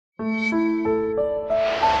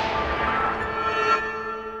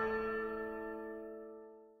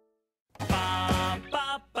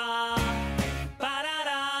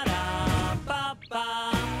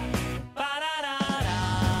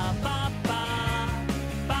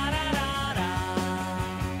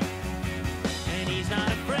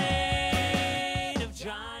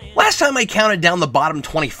Last time I counted down the bottom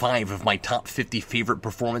 25 of my top 50 favorite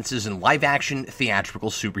performances in live-action theatrical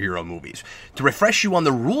superhero movies. To refresh you on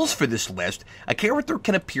the rules for this list, a character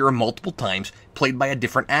can appear multiple times, played by a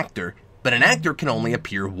different actor, but an actor can only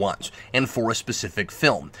appear once, and for a specific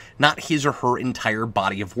film. Not his or her entire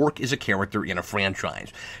body of work as a character in a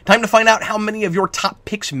franchise. Time to find out how many of your top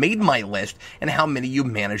picks made my list, and how many you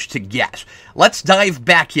managed to guess. Let's dive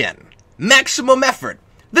back in. Maximum effort.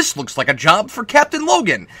 This looks like a job for Captain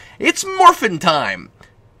Logan. It's morphin' time.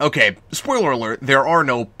 Okay, spoiler alert, there are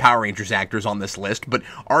no Power Rangers actors on this list, but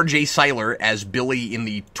R.J. Cyler as Billy in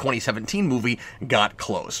the 2017 movie got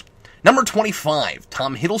close. Number 25,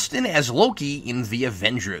 Tom Hiddleston as Loki in The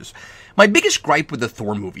Avengers. My biggest gripe with the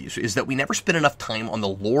Thor movies is that we never spend enough time on the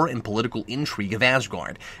lore and political intrigue of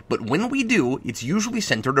Asgard, but when we do, it's usually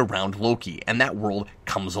centered around Loki, and that world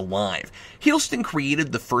comes alive. Hiddleston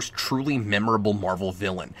created the first truly memorable Marvel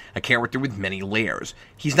villain, a character with many layers.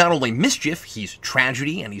 He's not only mischief, he's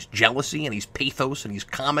tragedy, and he's jealousy, and he's pathos, and he's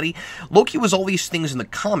comedy. Loki was all these things in the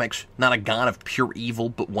comics, not a god of pure evil,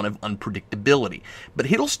 but one of unpredictability. But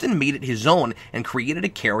Hiddleston made it his own and created a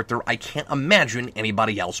character I can't imagine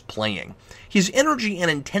anybody else playing. His energy and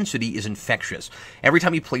intensity is infectious. Every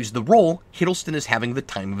time he plays the role, Hiddleston is having the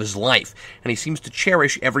time of his life, and he seems to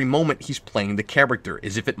cherish every moment he's playing the character,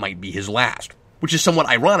 as if it might be his last. Which is somewhat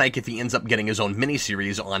ironic if he ends up getting his own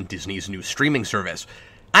miniseries on Disney's new streaming service.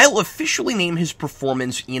 I'll officially name his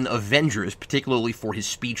performance in Avengers, particularly for his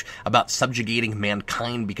speech about subjugating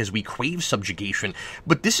mankind because we crave subjugation,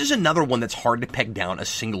 but this is another one that's hard to peg down a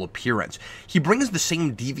single appearance. He brings the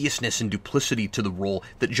same deviousness and duplicity to the role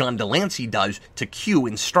that John Delancey does to Q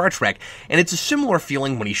in Star Trek, and it's a similar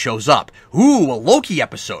feeling when he shows up. Ooh, a Loki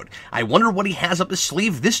episode. I wonder what he has up his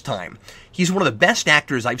sleeve this time. He's one of the best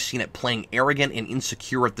actors I've seen at playing arrogant and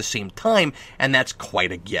insecure at the same time, and that's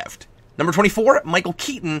quite a gift. Number 24, Michael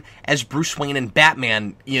Keaton as Bruce Wayne and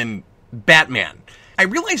Batman in Batman. I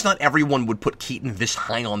realize not everyone would put Keaton this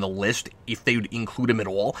high on the list if they would include him at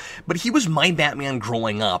all, but he was my Batman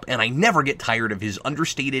growing up, and I never get tired of his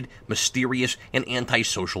understated, mysterious, and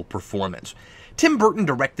antisocial performance. Tim Burton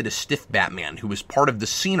directed a stiff Batman who was part of the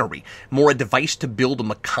scenery, more a device to build a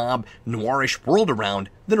macabre, noirish world around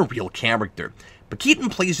than a real character. But Keaton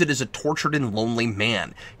plays it as a tortured and lonely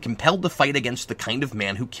man, compelled to fight against the kind of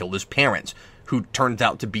man who killed his parents, who turns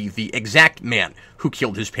out to be the exact man who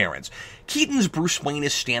killed his parents. Keaton's Bruce Wayne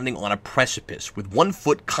is standing on a precipice, with one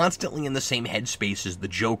foot constantly in the same headspace as the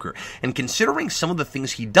Joker, and considering some of the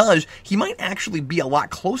things he does, he might actually be a lot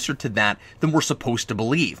closer to that than we're supposed to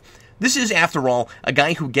believe. This is, after all, a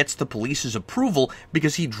guy who gets the police's approval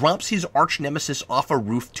because he drops his arch-nemesis off a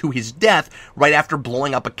roof to his death right after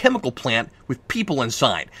blowing up a chemical plant with people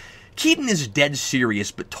inside. Keaton is dead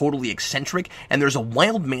serious but totally eccentric, and there's a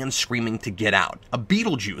wild man screaming to get out, a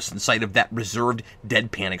Beetlejuice inside of that reserved,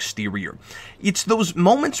 deadpan exterior. It's those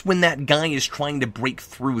moments when that guy is trying to break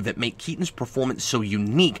through that make Keaton's performance so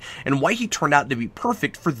unique, and why he turned out to be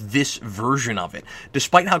perfect for this version of it,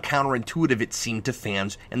 despite how counterintuitive it seemed to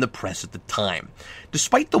fans and the press at the time.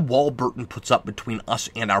 Despite the wall Burton puts up between us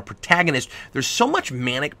and our protagonist, there's so much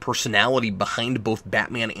manic personality behind both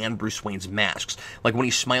Batman and Bruce Wayne's masks, like when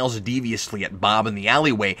he smiles deviously at Bob in the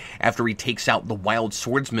alleyway after he takes out the wild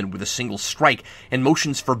swordsman with a single strike and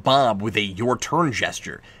motions for Bob with a "your turn"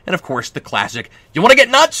 gesture. And of course, the classic "you want to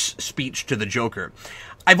get nuts" speech to the Joker.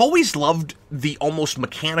 I've always loved the almost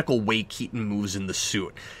mechanical way Keaton moves in the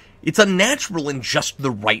suit. It's unnatural in just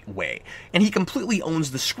the right way, and he completely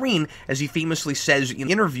owns the screen, as he famously says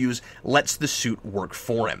in interviews, lets the suit work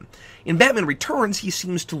for him. In Batman Returns, he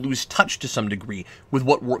seems to lose touch to some degree with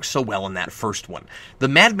what works so well in that first one. The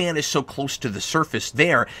Madman is so close to the surface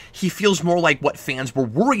there, he feels more like what fans were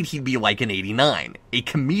worried he'd be like in '89, a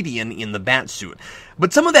comedian in the Batsuit.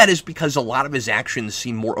 But some of that is because a lot of his actions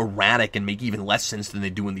seem more erratic and make even less sense than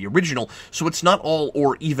they do in the original, so it's not all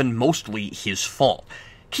or even mostly his fault.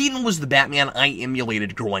 Keaton was the Batman I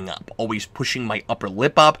emulated growing up, always pushing my upper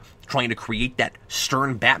lip up, trying to create that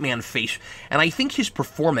stern Batman face, and I think his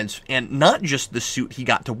performance, and not just the suit he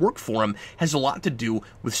got to work for him, has a lot to do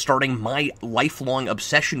with starting my lifelong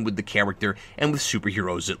obsession with the character and with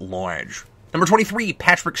superheroes at large. Number 23,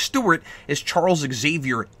 Patrick Stewart as Charles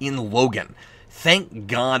Xavier in Logan. Thank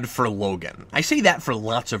God for Logan. I say that for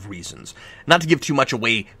lots of reasons. Not to give too much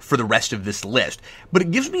away for the rest of this list, but it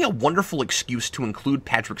gives me a wonderful excuse to include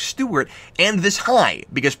Patrick Stewart and this high,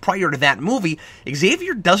 because prior to that movie,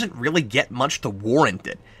 Xavier doesn't really get much to warrant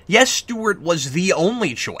it. Yes, Stewart was the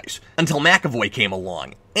only choice, until McAvoy came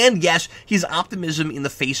along. And yes, his optimism in the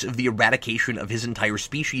face of the eradication of his entire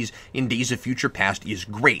species in Days of Future Past is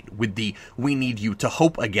great, with the "we need you to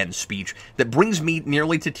hope again" speech that brings me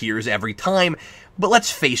nearly to tears every time. But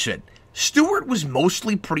let's face it, Stewart was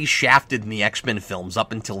mostly pretty shafted in the X-Men films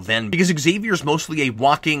up until then, because Xavier's mostly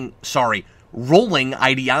a rolling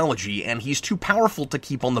ideology, and he's too powerful to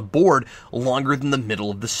keep on the board longer than the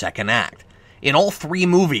middle of the second act. In all 3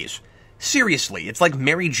 movies. Seriously, it's like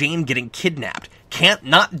Mary Jane getting kidnapped. Can't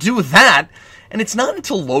not do that! And it's not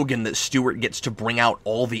until Logan that Stewart gets to bring out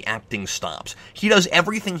all the acting stops. He does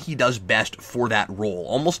everything he does best for that role,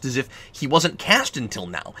 almost as if he wasn't cast until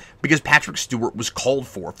now, because Patrick Stewart was called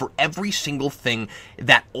for every single thing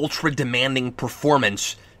that ultra-demanding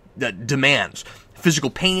performance demands.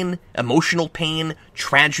 Physical pain, emotional pain,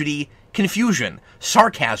 tragedy, confusion,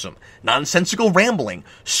 sarcasm, nonsensical rambling,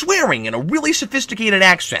 swearing in a really sophisticated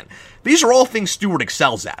accent. These are all things Stewart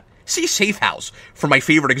excels at. See Safe House for my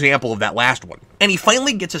favorite example of that last one. And he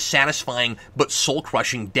finally gets a satisfying but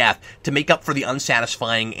soul-crushing death to make up for the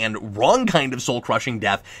unsatisfying and wrong kind of soul-crushing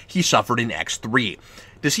death he suffered in X3.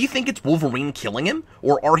 Does he think it's Wolverine killing him?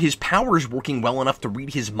 Or are his powers working well enough to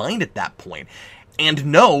read his mind at that point? And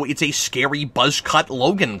no, it's a scary buzz-cut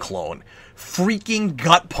Logan clone. Freaking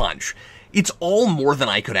gut punch. It's all more than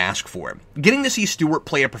I could ask for. Getting to see Stewart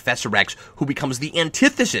play a Professor X who becomes the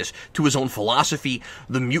antithesis to his own philosophy,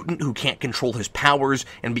 the mutant who can't control his powers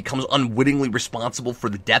and becomes unwittingly responsible for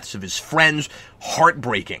the deaths of his friends,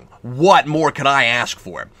 heartbreaking. What more could I ask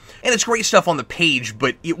for? And it's great stuff on the page,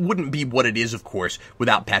 but it wouldn't be what it is, of course,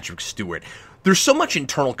 without Patrick Stewart. There's so much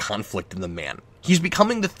internal conflict in the man. He's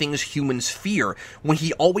becoming the things humans fear when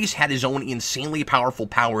he always had his own insanely powerful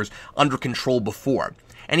powers under control before.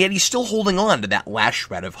 And yet he's still holding on to that last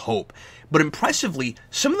shred of hope. But impressively,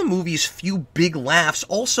 some of the movie's few big laughs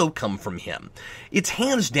also come from him. It's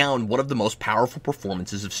hands down one of the most powerful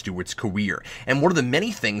performances of Stewart's career, and one of the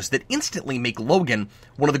many things that instantly make Logan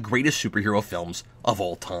one of the greatest superhero films of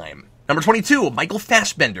all time. Number 22, Michael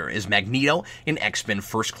Fassbender as Magneto in X-Men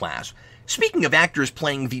First Class. Speaking of actors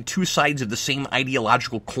playing the two sides of the same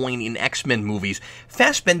ideological coin in X-Men movies,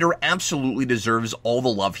 Fassbender absolutely deserves all the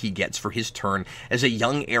love he gets for his turn as a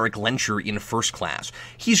young Eric Lencher in First Class.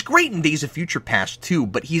 He's great in Days of Future Past too,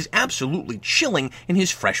 but he's absolutely chilling in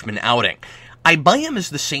his freshman outing. I buy him as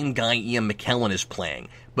the same guy Ian McKellen is playing,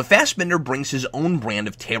 but Fassbender brings his own brand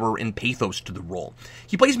of terror and pathos to the role.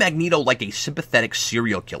 He plays Magneto like a sympathetic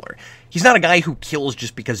serial killer. He's not a guy who kills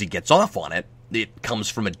just because he gets off on it. It comes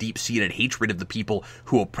from a deep-seated hatred of the people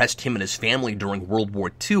who oppressed him and his family during World War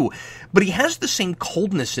II, but he has the same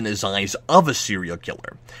coldness in his eyes of a serial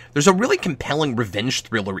killer. There's a really compelling revenge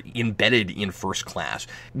thriller embedded in First Class,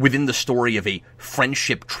 within the story of a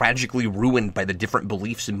friendship tragically ruined by the different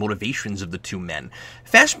beliefs and motivations of the two men.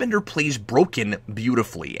 Fassbender plays broken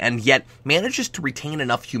beautifully, and yet manages to retain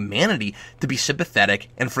enough humanity to be sympathetic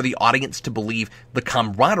and for the audience to believe the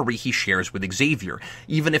camaraderie he shares with Xavier,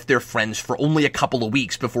 even if they're friends for only a couple of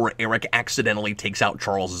weeks before Eric accidentally takes out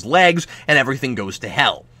Charles's legs and everything goes to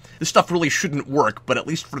hell. This stuff really shouldn't work, but at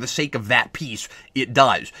least for the sake of that piece, it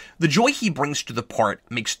does. The joy he brings to the part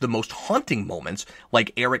makes the most haunting moments,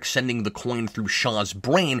 like Eric sending the coin through Shaw's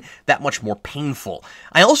brain, that much more painful.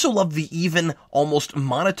 I also love the even, almost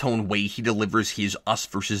monotone way he delivers his us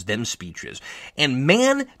versus them speeches. And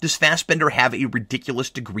man, does Fassbender have a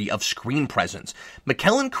ridiculous degree of screen presence.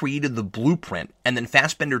 McKellen created the blueprint, and then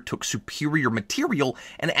Fassbender took superior material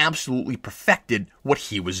and absolutely perfected what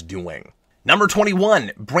he was doing. Number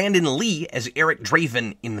 21, Brandon Lee as Eric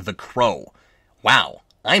Draven in The Crow. Wow,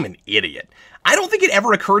 I'm an idiot. I don't think it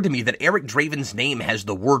ever occurred to me that Eric Draven's name has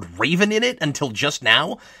the word Raven in it until just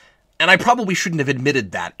now. And I probably shouldn't have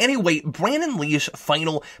admitted that. Anyway, Brandon Lee's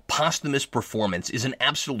final posthumous performance is an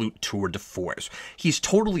absolute tour de force. He's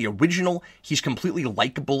totally original, he's completely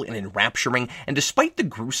likable and enrapturing, and despite the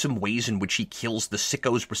gruesome ways in which he kills the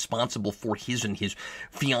sickos responsible for his and his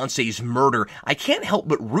fiance's murder, I can't help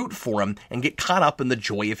but root for him and get caught up in the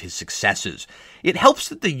joy of his successes. It helps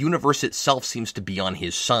that the universe itself seems to be on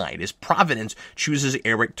his side, as Providence chooses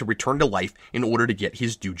Eric to return to life in order to get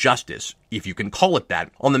his due justice, if you can call it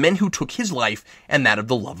that, on the men who took his life and that of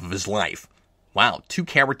the love of his life. Wow, two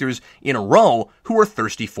characters in a row who are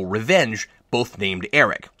thirsty for revenge, both named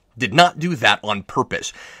Eric. did not do that on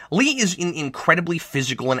purpose. Lee is an incredibly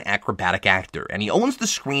physical and acrobatic actor, and he owns the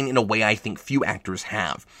screen in a way I think few actors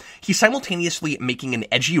have. He's simultaneously making an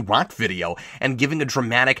edgy rock video and giving a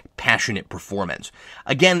dramatic, passionate performance.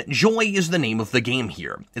 Again, joy is the name of the game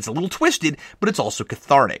here. It's a little twisted, but it's also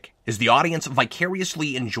cathartic, as the audience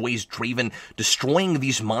vicariously enjoys Draven destroying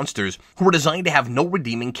these monsters who are designed to have no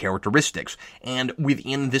redeeming characteristics, and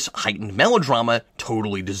within this heightened melodrama,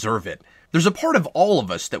 totally deserve it. There's a part of all of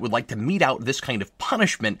us that would like to mete out this kind of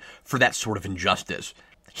punishment for that sort of injustice.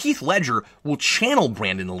 Heath Ledger will channel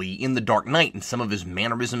Brandon Lee in The Dark Knight in some of his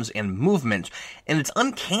mannerisms and movements, and it's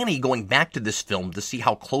uncanny going back to this film to see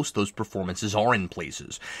how close those performances are in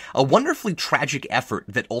places. A wonderfully tragic effort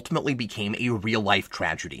that ultimately became a real-life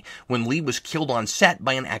tragedy when Lee was killed on set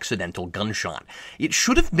by an accidental gunshot. It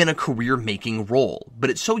should have been a career-making role, but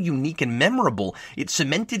it's so unique and memorable, it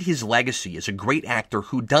cemented his legacy as a great actor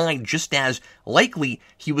who died just as, likely,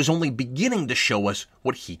 he was only beginning to show us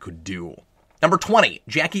what he could do. Number 20,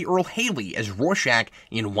 Jackie Earle Haley as Rorschach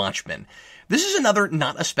in Watchmen. This is another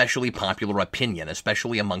not especially popular opinion,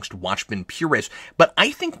 especially amongst Watchmen purists, but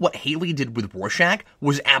I think what Haley did with Rorschach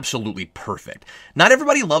was absolutely perfect. Not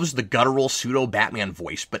everybody loves the guttural pseudo-Batman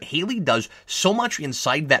voice, but Haley does so much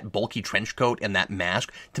inside that bulky trench coat and that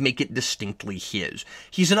mask to make it distinctly his.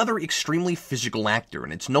 He's another extremely physical actor,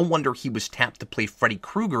 and it's no wonder he was tapped to play Freddy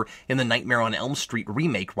Krueger in the Nightmare on Elm Street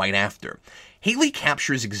remake right after. Haley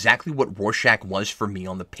captures exactly what Rorschach was for me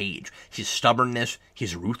on the page. His stubbornness,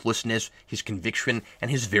 his ruthlessness, his conviction,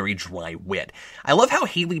 and his very dry wit. I love how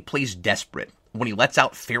Haley plays desperate when he lets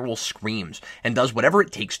out feral screams and does whatever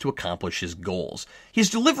it takes to accomplish his goals.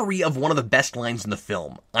 His delivery of one of the best lines in the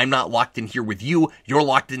film, "I'm not locked in here with you, you're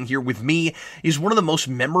locked in here with me," is one of the most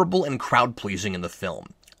memorable and crowd-pleasing in the film.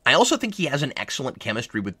 I also think he has an excellent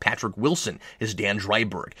chemistry with Patrick Wilson as Dan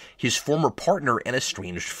Dreiberg, his former partner and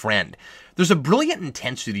estranged friend. There's a brilliant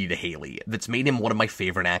intensity to Haley that's made him one of my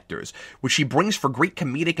favorite actors, which he brings for great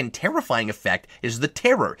comedic and terrifying effect is the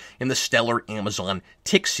Terror in the stellar Amazon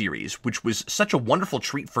Tick series, which was such a wonderful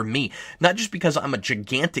treat for me, not just because I'm a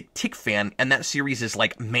gigantic Tick fan and that series is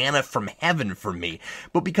like manna from heaven for me,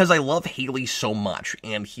 but because I love Haley so much,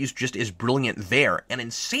 and he's just as brilliant there and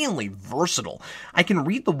insanely versatile. I can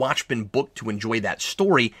read the Watchmen book to enjoy that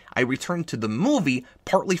story. I return to the movie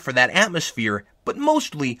partly for that atmosphere, but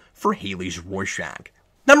mostly for Haley's Rorschach.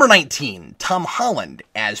 Number 19, Tom Holland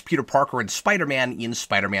as Peter Parker and Spider-Man in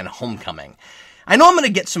Spider-Man Homecoming. I know I'm going to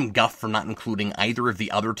get some guff for not including either of the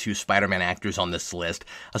other two Spider-Man actors on this list,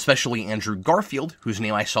 especially Andrew Garfield, whose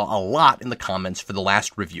name I saw a lot in the comments for the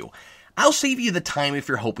last review. I'll save you the time if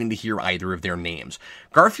you're hoping to hear either of their names.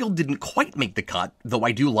 Garfield didn't quite make the cut, though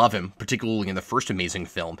I do love him, particularly in the first Amazing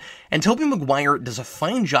film, and Tobey Maguire does a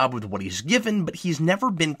fine job with what he's given, but he's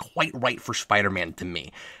never been quite right for Spider-Man to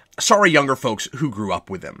me. Sorry, younger folks who grew up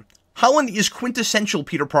with him. Holland is quintessential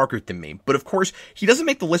Peter Parker to me, but of course, he doesn't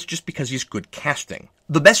make the list just because he's good casting.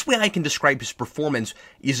 The best way I can describe his performance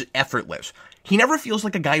is effortless. He never feels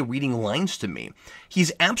like a guy reading lines to me.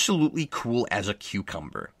 He's absolutely cool as a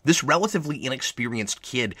cucumber. This relatively inexperienced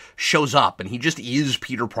kid shows up and he just is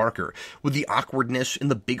Peter Parker, with the awkwardness and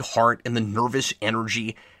the big heart and the nervous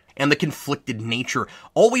energy and the conflicted nature,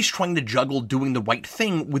 always trying to juggle doing the right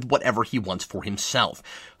thing with whatever he wants for himself.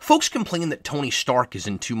 Folks complain that Tony Stark is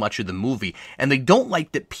in too much of the movie, and they don't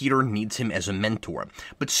like that Peter needs him as a mentor.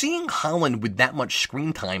 But seeing Holland with that much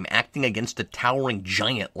screen time acting against a towering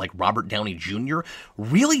giant like Robert Downey Jr.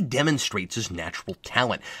 really demonstrates his natural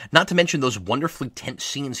talent, not to mention those wonderfully tense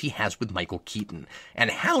scenes he has with Michael Keaton.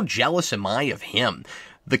 And how jealous am I of him?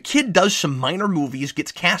 The kid does some minor movies,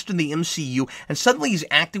 gets cast in the MCU, and suddenly he's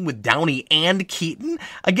acting with Downey and Keaton?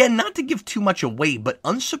 Again, not to give too much away, but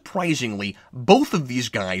unsurprisingly, both of these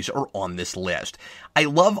guys are on this list. I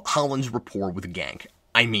love Holland's rapport with Gank.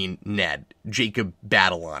 I mean Ned, Jacob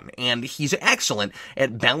Batalon, and he's excellent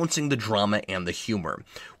at balancing the drama and the humor.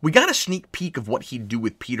 We got a sneak peek of what he'd do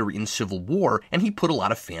with Peter in Civil War, and he put a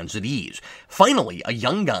lot of fans at ease. Finally, a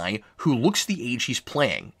young guy who looks the age he's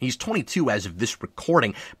playing. He's 22 as of this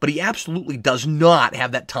recording, but he absolutely does not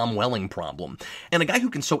have that Tom Welling problem. And a guy who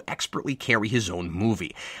can so expertly carry his own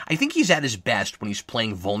movie. I think he's at his best when he's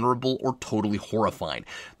playing vulnerable or totally horrified.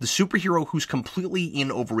 The superhero who's completely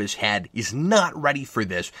in over his head is not ready for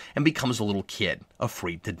this and becomes a little kid,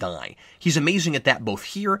 afraid to die. He's amazing at that both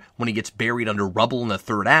here, when he gets buried under rubble in the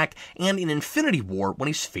third act, and in Infinity War when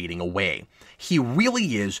he's fading away. He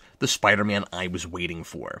really is the Spider-Man I was waiting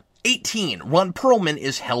for. 18. Ron Perlman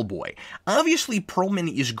is Hellboy. Obviously,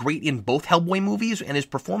 Perlman is great in both Hellboy movies, and his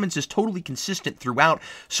performance is totally consistent throughout,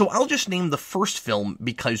 so I'll just name the first film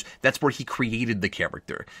because that's where he created the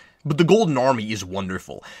character. But the Golden Army is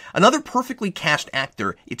wonderful. Another perfectly cast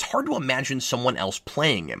actor, it's hard to imagine someone else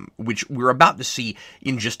playing him, which we're about to see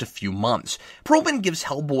in just a few months. Perlman gives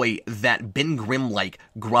Hellboy that Ben Grimm-like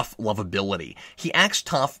gruff lovability. He acts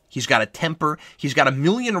tough, he's got a temper, he's got a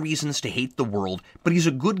million reasons to hate the world, but he's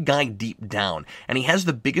a good guy deep down, and he has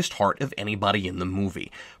the biggest heart of anybody in the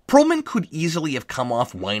movie. Perlman could easily have come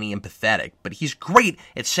off whiny and pathetic, but he's great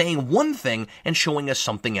at saying one thing and showing us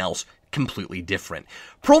something else completely different.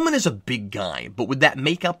 Perlman is a big guy, but with that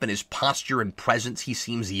makeup and his posture and presence, he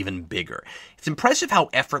seems even bigger. It's impressive how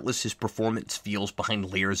effortless his performance feels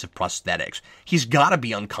behind layers of prosthetics. He's gotta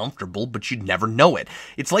be uncomfortable, but you'd never know it.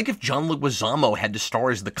 It's like if John Leguizamo had to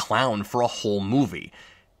star as the clown for a whole movie.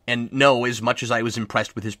 And no, as much as I was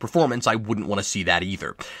impressed with his performance, I wouldn't want to see that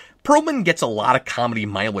either. Perlman gets a lot of comedy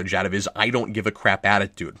mileage out of his I don't give a crap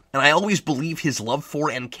attitude, and I always believe his love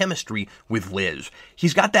for and chemistry with Liz.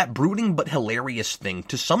 He's got that brooding but hilarious thing,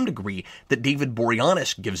 to some degree, that David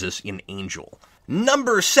Boreanaz gives us in Angel.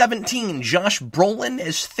 Number 17, Josh Brolin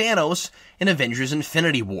as Thanos in Avengers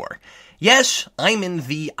Infinity War. Yes, I'm in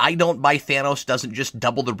the I don't buy Thanos doesn't just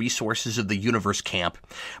double the resources of the universe camp,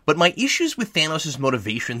 but my issues with Thanos'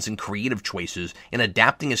 motivations and creative choices in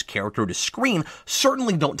adapting his character to screen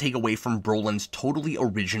certainly don't take away from Brolin's totally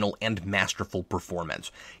original and masterful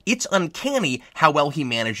performance. It's uncanny how well he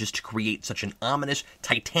manages to create such an ominous,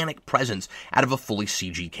 titanic presence out of a fully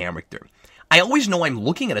CG character. I always know I'm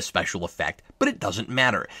looking at a special effect, but it doesn't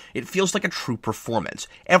matter. It feels like a true performance,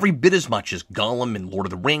 every bit as much as Gollum in Lord of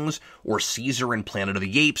the Rings, or Caesar in Planet of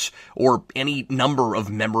the Apes, or any number of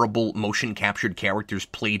memorable motion-captured characters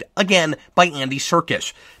played, again, by Andy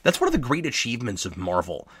Serkis. That's one of the great achievements of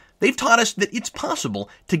Marvel. They've taught us that it's possible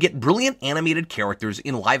to get brilliant animated characters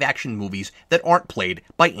in live-action movies that aren't played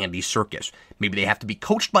by Andy Serkis. Maybe they have to be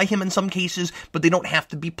coached by him in some cases, but they don't have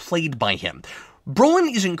to be played by him.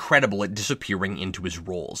 Brolin is incredible at disappearing into his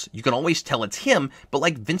roles. You can always tell it's him, but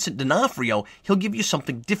like Vincent D'Onofrio, he'll give you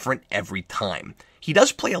something different every time. He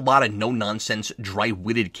does play a lot of no-nonsense,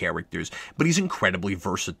 dry-witted characters, but he's incredibly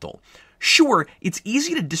versatile. Sure, it's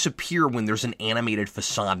easy to disappear when there's an animated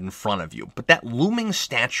facade in front of you, but that looming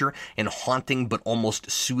stature and haunting but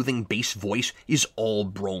almost soothing bass voice is all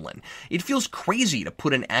Brolin. It feels crazy to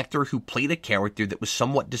put an actor who played a character that was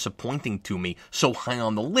somewhat disappointing to me so high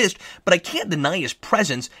on the list, but I can't deny his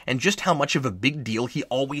presence and just how much of a big deal he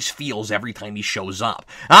always feels every time he shows up.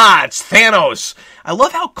 Ah, it's Thanos! I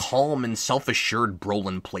love how calm and self-assured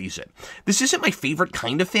Brolin plays it. This isn't my favorite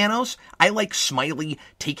kind of Thanos. I like smiley,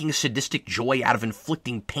 taking sadistic joy out of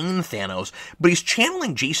inflicting pain Thanos, but he's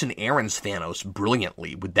channeling Jason Aaron's Thanos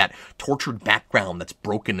brilliantly with that tortured background that's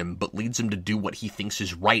broken him but leads him to do what he thinks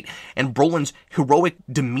is right, and Brolin's heroic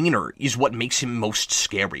demeanor is what makes him most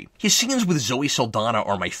scary. His scenes with Zoe Saldana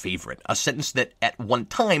are my favorite, a sentence that at one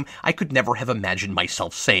time I could never have imagined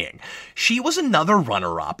myself saying. She was another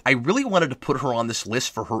runner-up. I really wanted to put her on this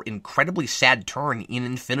list for her incredibly sad turn in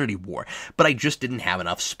Infinity War, but I just didn't have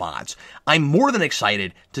enough spots. I'm more than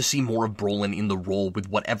excited to see more of Brolin in the role with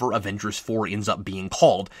whatever Avengers 4 ends up being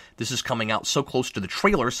called. This is coming out so close to the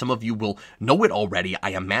trailer, some of you will know it already, I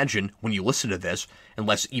imagine, when you listen to this,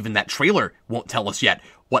 unless even that trailer won't tell us yet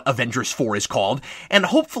what Avengers 4 is called, and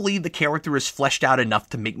hopefully the character is fleshed out enough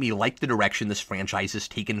to make me like the direction this franchise has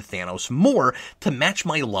taken Thanos more to match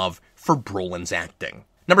my love for Brolin's acting.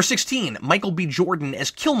 Number 16, Michael B. Jordan as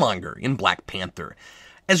Killmonger in Black Panther.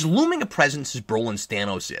 As looming a presence as Brolin's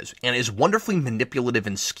Thanos is, and as wonderfully manipulative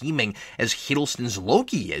and scheming as Hiddleston's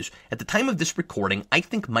Loki is, at the time of this recording, I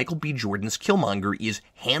think Michael B. Jordan's Killmonger is,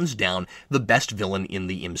 hands down, the best villain in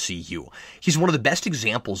the MCU. He's one of the best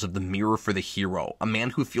examples of the mirror for the hero, a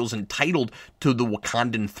man who feels entitled to the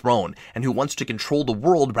Wakandan throne, and who wants to control the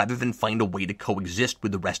world rather than find a way to coexist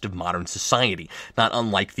with the rest of modern society, not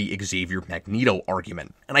unlike the Xavier Magneto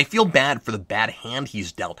argument. And I feel bad for the bad hand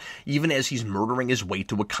he's dealt, even as he's murdering his way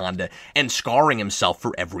to Wakanda and scarring himself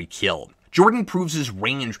for every kill. Jordan proves his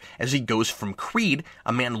range as he goes from Creed,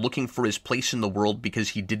 a man looking for his place in the world because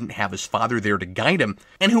he didn't have his father there to guide him,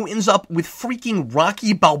 and who ends up with freaking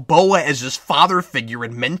Rocky Balboa as his father figure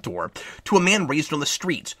and mentor, to a man raised on the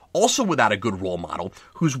streets, also without a good role model,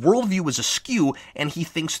 whose worldview is askew, and he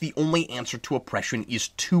thinks the only answer to oppression is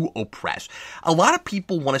to oppress. A lot of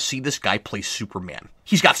people want to see this guy play Superman.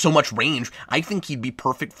 He's got so much range, I think he'd be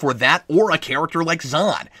perfect for that or a character like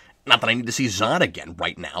Zod. Not that I need to see Zod again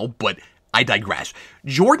right now, but I digress.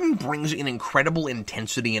 Jordan brings an incredible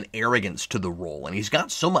intensity and arrogance to the role, and he's got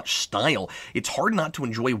so much style, it's hard not to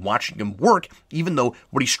enjoy watching him work, even though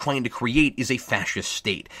what he's trying to create is a fascist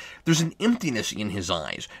state. There's an emptiness in his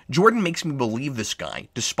eyes. Jordan makes me believe this guy,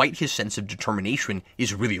 despite his sense of determination,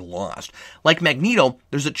 is really lost. Like Magneto,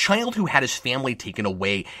 there's a child who had his family taken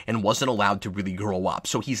away and wasn't allowed to really grow up,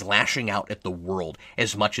 so he's lashing out at the world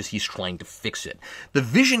as much as he's trying to fix it. The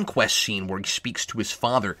Vision Quest scene where he speaks to his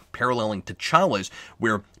father, paralleling T'Challa's,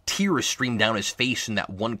 where tears stream down his face in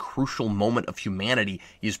that one crucial moment of humanity,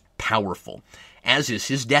 is powerful, as is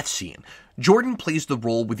his death scene. Jordan plays the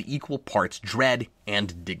role with equal parts dread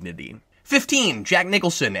and dignity. 15. Jack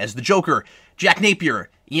Nicholson as the Joker, Jack Napier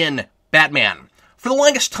in Batman. For the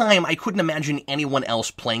longest time, I couldn't imagine anyone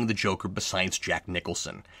else playing the Joker besides Jack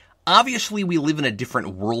Nicholson. Obviously, we live in a different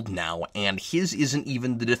world now, and his isn't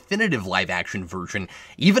even the definitive live-action version,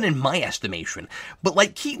 even in my estimation. But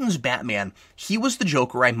like Keaton's Batman, he was the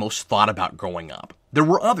Joker I most thought about growing up. There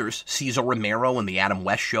were others, Cesar Romero in The Adam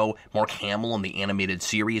West Show, Mark Hamill in the animated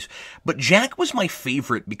series, but Jack was my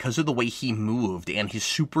favorite because of the way he moved and his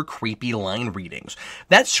super creepy line readings.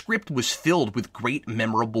 That script was filled with great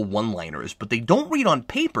memorable one-liners, but they don't read on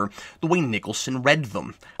paper the way Nicholson read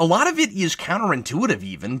them. A lot of it is counterintuitive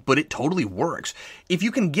even, but it totally works. If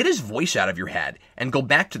you can get his voice out of your head and go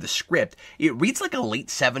back to the script, it reads like a late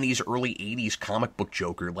 70s, early 80s comic book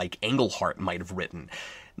Joker like Englehart might have written.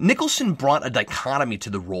 Nicholson brought a dichotomy to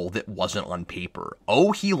the role that wasn't on paper.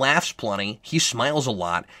 Oh, he laughs plenty, he smiles a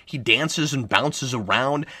lot, he dances and bounces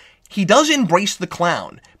around. He does embrace the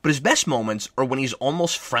clown, but his best moments are when he's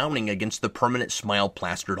almost frowning against the permanent smile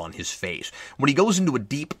plastered on his face, when he goes into a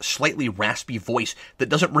deep, slightly raspy voice that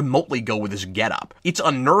doesn't remotely go with his getup. It's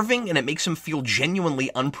unnerving, and it makes him feel genuinely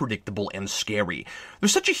unpredictable and scary.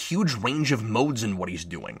 There's such a huge range of modes in what he's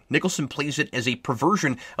doing. Nicholson plays it as a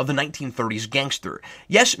perversion of the 1930s gangster.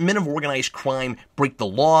 Yes, men of organized crime break the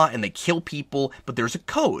law and they kill people, but there's a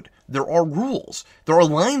code. There are rules. There are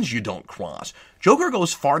lines you don't cross. Joker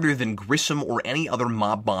goes farther than Grissom or any other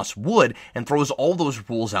mob boss would and throws all those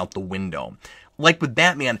rules out the window. Like with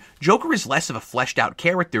Batman, Joker is less of a fleshed out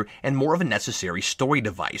character and more of a necessary story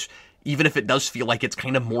device, even if it does feel like it's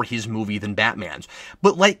kind of more his movie than Batman's.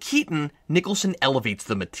 But like Keaton, Nicholson elevates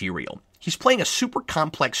the material. He's playing a super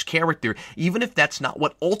complex character, even if that's not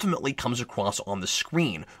what ultimately comes across on the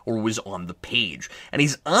screen or was on the page, and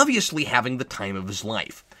he's obviously having the time of his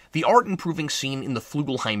life. The art-improving scene in the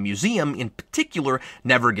Flugelheim Museum, in particular,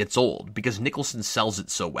 never gets old, because Nicholson sells it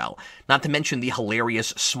so well, not to mention the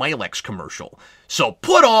hilarious Smilex commercial. So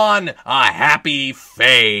put on a happy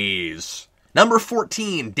face! Number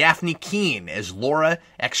 14, Dafne Keen as Laura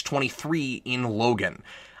X-23 in Logan.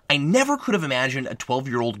 I never could have imagined a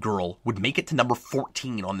 12-year-old girl would make it to number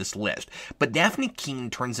 14 on this list, but Dafne Keen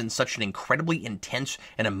turns in such an incredibly intense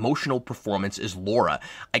and emotional performance as Laura,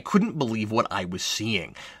 I couldn't believe what I was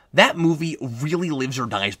seeing. That movie really lives or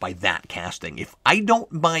dies by that casting. If I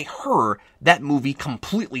don't buy her, that movie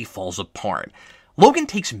completely falls apart. Logan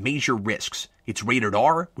takes major risks. It's rated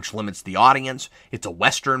R, which limits the audience. It's a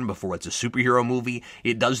Western before it's a superhero movie.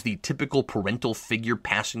 It does the typical parental figure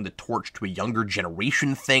passing the torch to a younger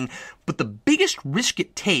generation thing. But the biggest risk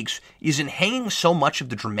it takes is in hanging so much of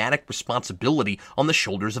the dramatic responsibility on the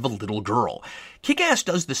shoulders of a little girl. Kick-Ass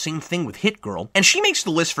does the same thing with Hit Girl, and she makes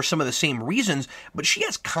the list for some of the same reasons, but she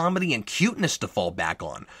has comedy and cuteness to fall back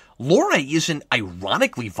on. Laura isn't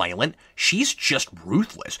ironically violent, she's just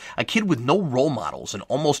ruthless, a kid with no role models and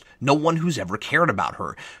almost no one who's ever cared about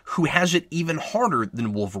her, who has it even harder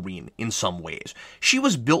than Wolverine in some ways. She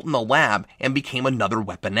was built in the lab and became another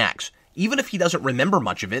Weapon X. Even if he doesn't remember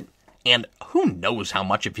much of it, and who knows how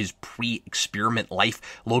much of his pre-experiment life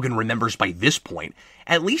Logan remembers by this point,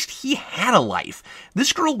 at least he had a life.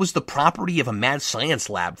 This girl was the property of a mad science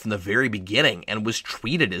lab from the very beginning and was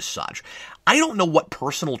treated as such. I don't know what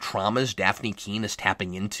personal traumas Dafne Keen is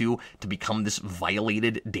tapping into to become this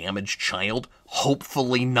violated, damaged child.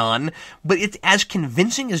 Hopefully none. But it's as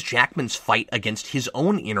convincing as Jackman's fight against his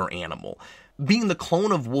own inner animal. Being the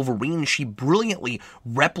clone of Wolverine, she brilliantly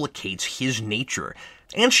replicates his nature.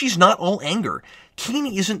 And she's not all anger. Keen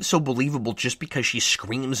isn't so believable just because she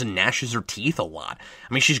screams and gnashes her teeth a lot.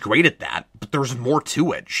 I mean, she's great at that, but there's more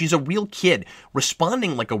to it. She's a real kid,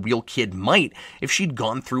 responding like a real kid might if she'd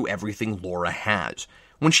gone through everything Laura has.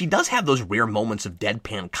 When she does have those rare moments of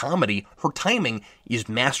deadpan comedy, her timing is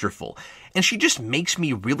masterful, and she just makes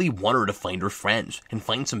me really want her to find her friends and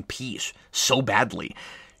find some peace so badly.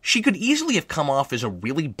 She could easily have come off as a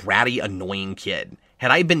really bratty, annoying kid. Had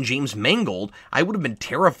I been James Mangold, I would have been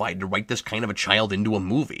terrified to write this kind of a child into a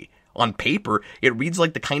movie. On paper, it reads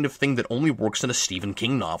like the kind of thing that only works in a Stephen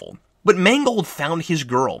King novel. But Mangold found his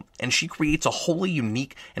girl, and she creates a wholly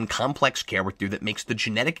unique and complex character that makes the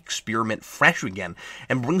genetic experiment fresh again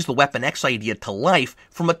and brings the Weapon X idea to life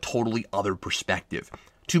from a totally other perspective.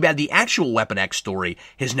 Too bad the actual Weapon X story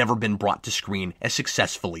has never been brought to screen as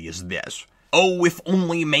successfully as this. Oh, if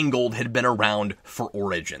only Mangold had been around for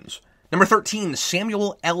Origins. Number 13,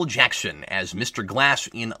 Samuel L. Jackson as Mr. Glass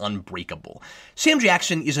in Unbreakable. Sam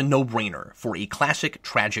Jackson is a no-brainer for a classic,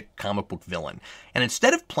 tragic comic book villain, and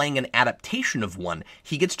instead of playing an adaptation of one,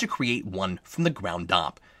 he gets to create one from the ground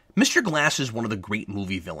up. Mr. Glass is one of the great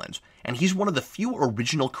movie villains, and he's one of the few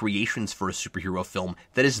original creations for a superhero film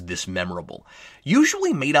that is this memorable.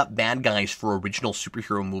 Usually made-up bad guys for original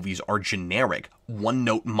superhero movies are generic,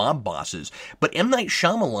 one-note mob bosses, but M. Night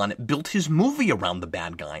Shyamalan built his movie around the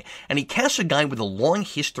bad guy, and he casts a guy with a long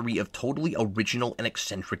history of totally original and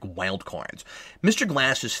eccentric wildcards. Mr.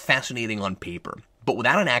 Glass is fascinating on paper, but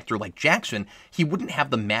without an actor like Jackson, he wouldn't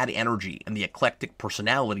have the mad energy and the eclectic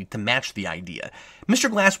personality to match the idea. Mr.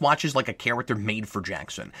 Glass watches like a character made for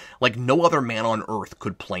Jackson, like no other man on earth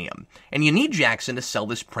could play him. And you need Jackson to sell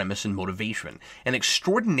this premise and motivation. An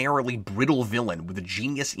extraordinarily brittle villain with a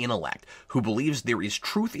genius intellect who believes there is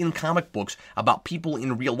truth in comic books about people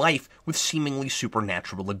in real life with seemingly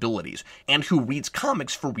supernatural abilities, and who reads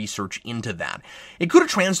comics for research into that. It could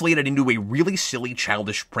have translated into a really silly,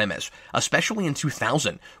 childish premise, especially in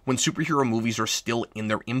 2000, when superhero movies are still in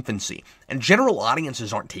their infancy, and general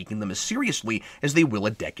audiences aren't taking them as seriously as they will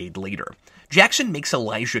a decade later. Jackson makes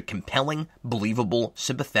Elijah compelling, believable,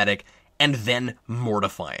 sympathetic, and then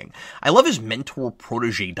mortifying. I love his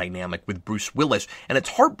mentor-protege dynamic with Bruce Willis, and it's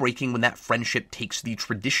heartbreaking when that friendship takes the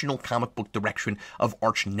traditional comic book direction of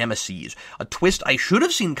arch-nemeses, a twist I should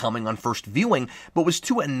have seen coming on first viewing, but was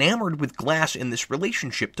too enamored with Glass in this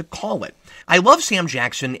relationship to call it. I love Sam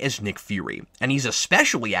Jackson as Nick Fury, and he's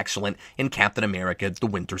especially excellent in Captain America: The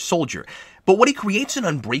Winter Soldier, but what he creates in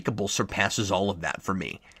Unbreakable surpasses all of that for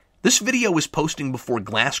me. This video is posting before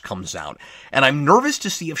Glass comes out, and I'm nervous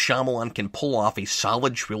to see if Shyamalan can pull off a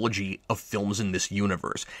solid trilogy of films in this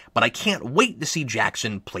universe, but I can't wait to see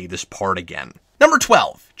Jackson play this part again. Number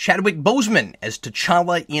 12, Chadwick Boseman as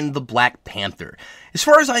T'Challa in The Black Panther. As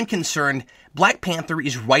far as I'm concerned, Black Panther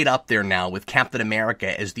is right up there now with Captain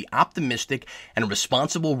America as the optimistic and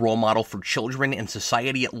responsible role model for children and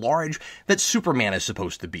society at large that Superman is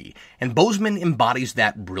supposed to be, and Boseman embodies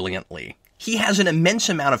that brilliantly. He has an immense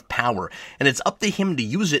amount of power, and it's up to him to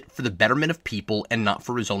use it for the betterment of people and not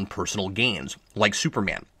for his own personal gains, like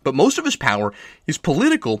Superman. But most of his power is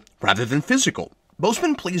political rather than physical.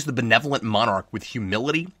 Boseman plays the benevolent monarch with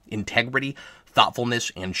humility, integrity,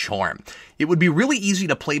 thoughtfulness, and charm. It would be really easy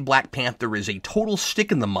to play Black Panther as a total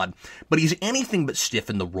stick in the mud, but he's anything but stiff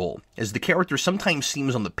in the role, as the character sometimes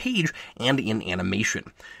seems on the page and in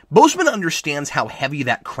animation. Boseman understands how heavy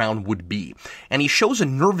that crown would be, and he shows a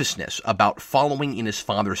nervousness about following in his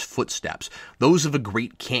father's footsteps, those of a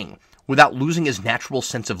great king, without losing his natural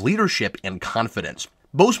sense of leadership and confidence.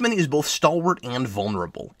 Boseman is both stalwart and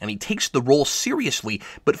vulnerable, and he takes the role seriously,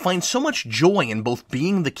 but finds so much joy in both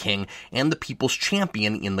being the king and the people's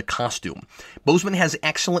champion in the costume. Boseman has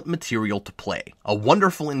excellent material to play, a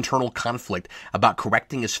wonderful internal conflict about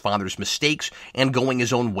correcting his father's mistakes and going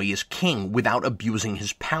his own way as king without abusing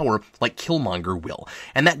his power like Killmonger will,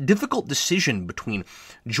 and that difficult decision between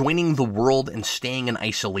joining the world and staying in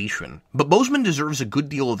isolation. But Boseman deserves a good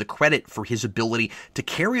deal of the credit for his ability to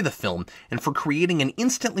carry the film and for creating an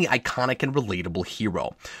instantly iconic and relatable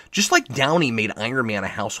hero. Just like Downey made Iron Man a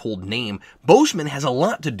household name, Boseman has a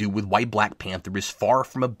lot to do with why Black Panther is far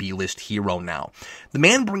from a B-list hero now. The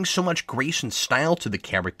man brings so much grace and style to the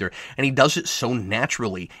character, and he does it so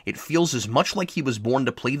naturally, it feels as much like he was born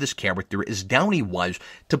to play this character as Downey was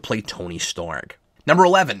to play Tony Stark. Number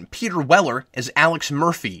 11, Peter Weller as Alex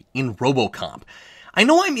Murphy in RoboCop. I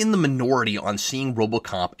know I'm in the minority on seeing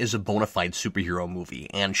RoboCop as a bona fide superhero movie,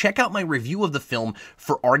 and check out my review of the film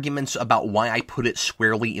for arguments about why I put it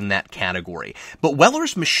squarely in that category. But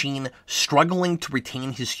Weller's machine struggling to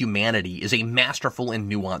retain his humanity is a masterful and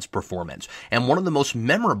nuanced performance, and one of the most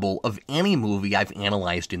memorable of any movie I've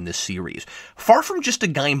analyzed in this series. Far from just a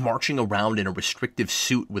guy marching around in a restrictive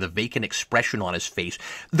suit with a vacant expression on his face,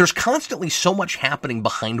 there's constantly so much happening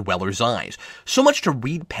behind Weller's eyes, so much to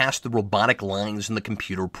read past the robotic lines and the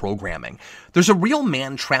computer programming. There's a real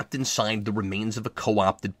man trapped inside the remains of a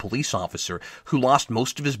co-opted police officer who lost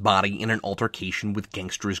most of his body in an altercation with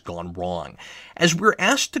gangsters gone wrong. As we're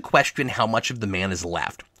asked to question how much of the man is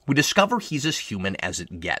left, we discover he's as human as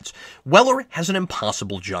it gets. Weller has an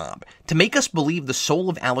impossible job: to make us believe the soul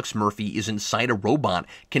of Alex Murphy is inside a robot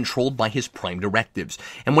controlled by his prime directives.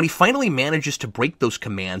 And when he finally manages to break those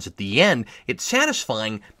commands at the end, it's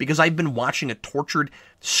satisfying because I've been watching a tortured,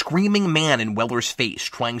 screaming man in Weller's face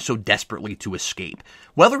trying so desperately to escape.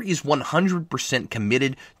 Weller is 100%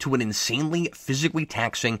 committed to an insanely physically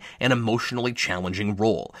taxing and emotionally challenging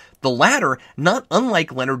role. The latter, not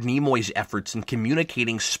unlike Leonard Nimoy's efforts in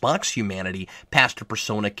communicating Spock's humanity past a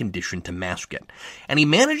persona conditioned to mask it. And he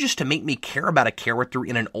manages to make me care about a character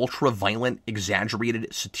in an ultra-violent,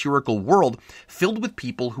 exaggerated, satirical world filled with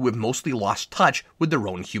people who have mostly lost touch with their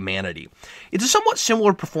own humanity. It's a somewhat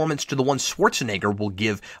similar performance to the one Schwarzenegger will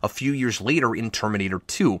give a few years later in Terminator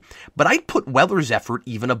 2, but I'd put Weller's effort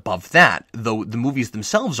even above that, though the movies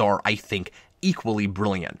themselves are, I think, equally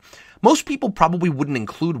brilliant. Most people probably wouldn't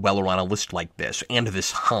include Weller on a list like this, and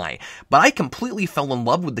this high, but I completely fell in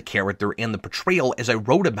love with the character and the portrayal as I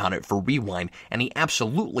wrote about it for Rewind, and he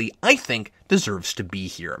absolutely, I think, deserves to be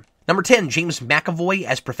here. Number 10, James McAvoy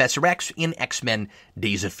as Professor X in X-Men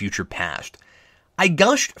Days of Future Past. I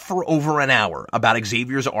gushed for over an hour about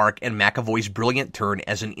Xavier's arc and McAvoy's brilliant turn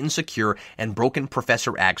as an insecure and broken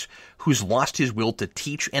Professor X who's lost his will to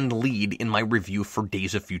teach and lead in my review for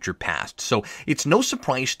Days of Future Past, so it's no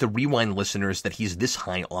surprise to Rewind listeners that he's this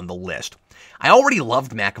high on the list. I already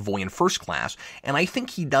loved McAvoy in First Class, and I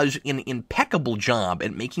think he does an impeccable job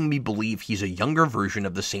at making me believe he's a younger version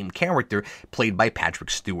of the same character played by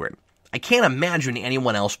Patrick Stewart. I can't imagine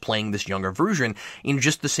anyone else playing this younger version in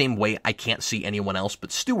just the same way I can't see anyone else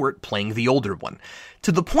but Stewart playing the older one.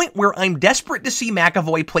 To the point where I'm desperate to see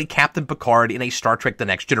McAvoy play Captain Picard in a Star Trek The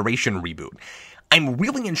Next Generation reboot. I'm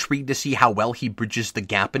really intrigued to see how well he bridges the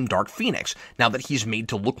gap in Dark Phoenix, now that he's made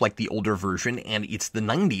to look like the older version and it's the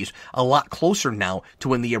 90s, a lot closer now to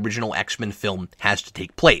when the original X-Men film has to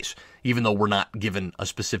take place, even though we're not given a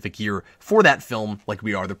specific year for that film like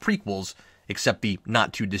we are the prequels, except the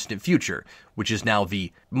not-too-distant future, which is now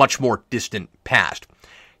the much more distant past.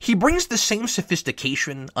 He brings the same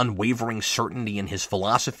sophistication, unwavering certainty in his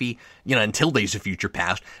philosophy, until Days of Future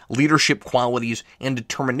Past, leadership qualities, and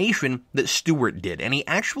determination that Stewart did, and he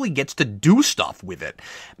actually gets to do stuff with it.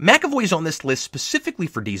 McAvoy's on this list specifically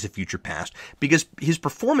for Days of Future Past because his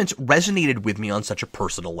performance resonated with me on such a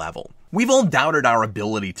personal level. We've all doubted our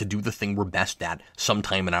ability to do the thing we're best at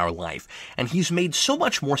sometime in our life, and he's made so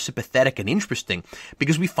much more sympathetic and interesting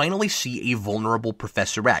because we finally see a vulnerable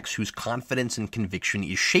Professor X whose confidence and conviction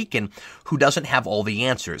is shaken, who doesn't have all the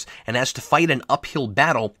answers, and has to fight an uphill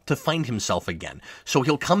battle to find himself again, so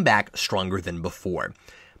he'll come back stronger than before.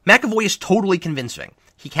 McAvoy is totally convincing.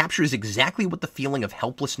 He captures exactly what the feeling of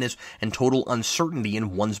helplessness and total uncertainty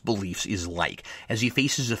in one's beliefs is like, as he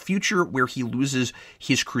faces a future where he loses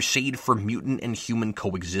his crusade for mutant and human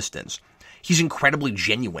coexistence. He's incredibly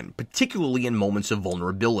genuine, particularly in moments of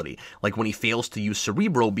vulnerability, like when he fails to use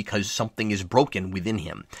Cerebro because something is broken within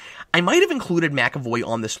him. I might have included McAvoy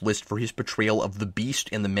on this list for his portrayal of the Beast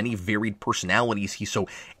and the many varied personalities he so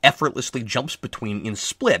effortlessly jumps between in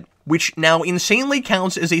Split, which now insanely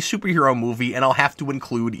counts as a superhero movie and I'll have to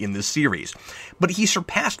include in this series. But he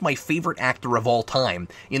surpassed my favorite actor of all time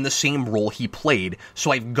in the same role he played,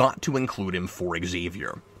 so I've got to include him for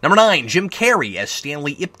Xavier. Number 9, Jim Carrey as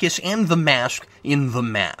Stanley Ipkiss and The Mask in The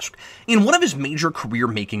Mask. In one of his major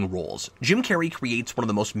career-making roles, Jim Carrey creates one of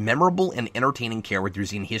the most memorable and entertaining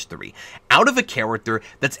characters in history, out of a character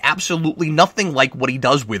that's absolutely nothing like what he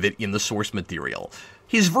does with it in the source material.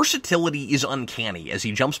 His versatility is uncanny as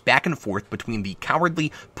he jumps back and forth between the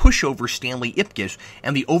cowardly, pushover Stanley Ipkiss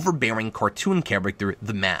and the overbearing cartoon character,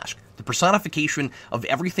 The Mask, the personification of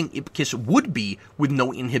everything Ipkiss would be with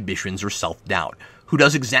no inhibitions or self-doubt, who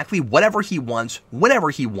does exactly whatever he wants, whenever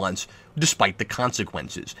he wants, despite the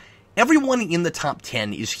consequences. Everyone in the top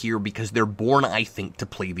 10 is here because they're born, I think, to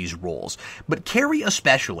play these roles. But Carrey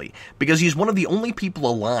especially, because he's one of the only people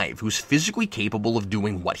alive who's physically capable of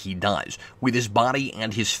doing what he does, with his body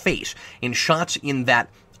and his face, in shots in that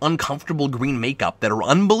uncomfortable green makeup that are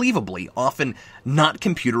unbelievably often not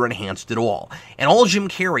computer enhanced at all. And all Jim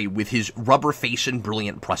Carrey with his rubber face and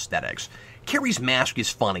brilliant prosthetics. Carrey's mask is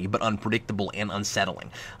funny but unpredictable and unsettling,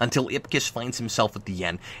 until Ipkiss finds himself at the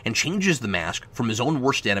end and changes the mask from his own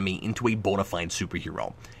worst enemy into a bona fide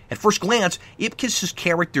superhero. At first glance, Ipkiss's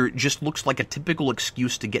character just looks like a typical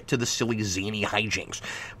excuse to get to the silly, zany hijinks.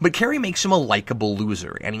 But Carey makes him a likable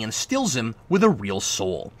loser, and he instills him with a real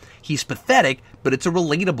soul. He's pathetic, but it's a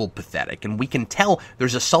relatable pathetic, and we can tell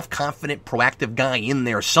there's a self-confident, proactive guy in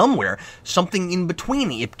there somewhere, something in between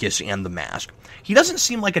Ipkiss and the Mask. He doesn't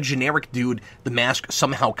seem like a generic dude the Mask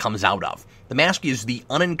somehow comes out of. The Mask is the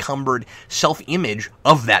unencumbered self-image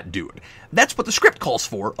of that dude. That's what the script calls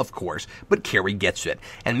for, of course, but Carey gets it,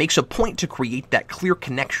 and makes a point to create that clear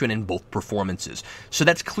connection in both performances, so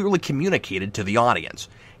that's clearly communicated to the audience.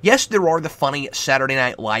 Yes, there are the funny Saturday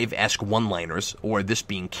Night Live-esque one-liners, or this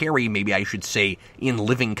being Carey, maybe I should say in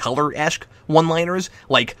living color-esque one-liners,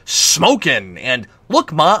 like "smokin'" and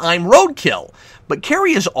 "look ma, I'm roadkill." But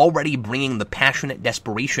Carey is already bringing the passionate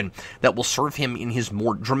desperation that will serve him in his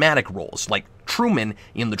more dramatic roles, like Truman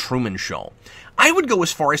in The Truman Show. I would go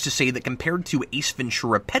as far as to say that compared to Ace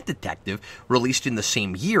Ventura: Pet Detective, released in the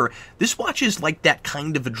same year, this watch is like that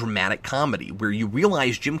kind of a dramatic comedy, where you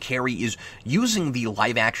realize Jim Carrey is using the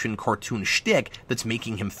live-action cartoon shtick that's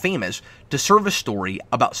making him famous to serve a story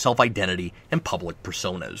about self-identity and public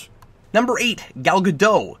personas. Number 8, Gal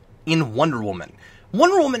Gadot in Wonder Woman.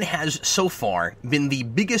 Wonder Woman has, so far, been the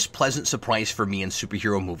biggest pleasant surprise for me in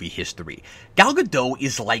superhero movie history. Gal Gadot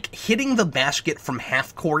is like hitting the basket from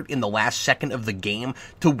half court in the last second of the game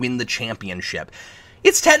to win the championship.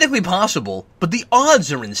 It's technically possible, but the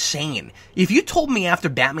odds are insane. If you told me after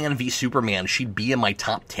Batman v Superman she'd be in my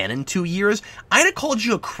top 10 in 2 years, I'd have called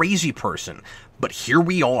you a crazy person. But here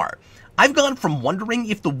we are. I've gone from wondering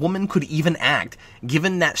if the woman could even act,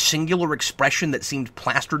 given that singular expression that seemed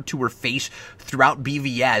plastered to her face throughout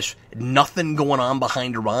BVS, nothing going on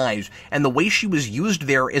behind her eyes, and the way she was used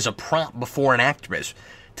there as a prop before an actress,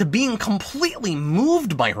 to being completely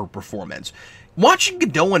moved by her performance. Watching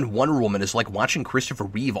Gadot in Wonder Woman is like watching Christopher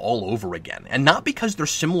Reeve all over again, and not because they're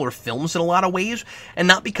similar films in a lot of ways, and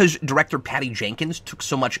not because director Patty Jenkins took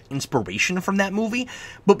so much inspiration from that movie,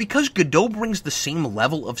 but because Gadot brings the same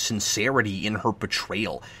level of sincerity in her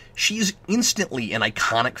portrayal. She's instantly an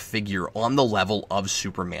iconic figure on the level of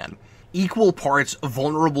Superman. Equal parts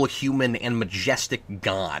vulnerable human and majestic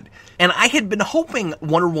god. And I had been hoping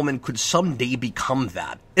Wonder Woman could someday become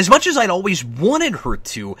that. As much as I'd always wanted her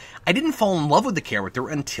to, I didn't fall in love with the character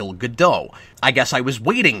until Gadot. I guess I was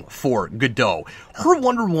waiting for Gadot. Her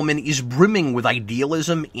Wonder Woman is brimming with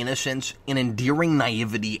idealism, innocence, an endearing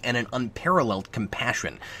naivety, and an unparalleled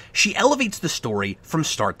compassion. She elevates the story from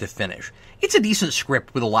start to finish. It's a decent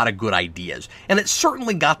script with a lot of good ideas, and it's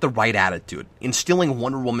certainly got the right attitude, instilling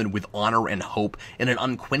Wonder Woman with honor and hope and an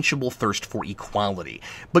unquenchable thirst for equality.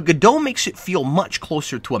 But Gadot makes it feel much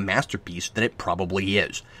closer to a masterpiece than it probably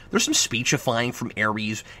is. There's some speechifying from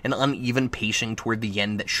Ares and uneven pacing toward the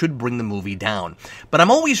end that should bring the movie down. But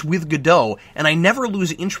I'm always with Gadot, and I never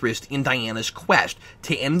lose interest in Diana's quest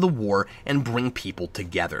to end the war and bring people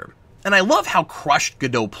together. And I love how crushed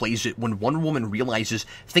Gadot plays it when Wonder Woman realizes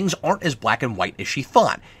things aren't as black and white as she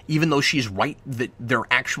thought, even though she's right that there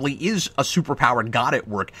actually is a superpowered god at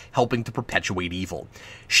work helping to perpetuate evil.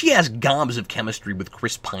 She has gobs of chemistry with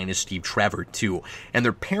Chris Pine as Steve Trevor, too, and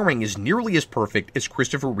their pairing is nearly as perfect as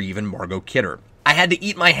Christopher Reeve and Margot Kidder. I had to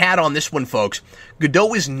eat my hat on this one, folks.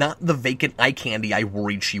 Gadot is not the vacant eye candy I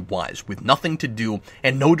worried she was, with nothing to do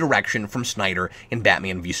and no direction from Snyder in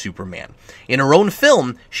Batman v Superman. In her own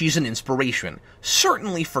film, she's an inspiration,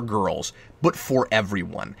 certainly for girls, but for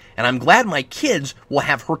everyone, and I'm glad my kids will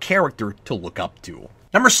have her character to look up to.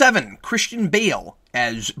 Number 7, Christian Bale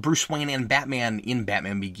as Bruce Wayne and Batman in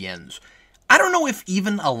Batman Begins. I don't know if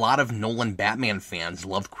even a lot of Nolan Batman fans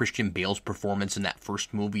loved Christian Bale's performance in that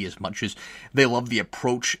first movie as much as they love the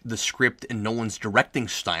approach, the script, and Nolan's directing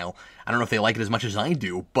style. I don't know if they like it as much as I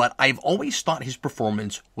do, but I've always thought his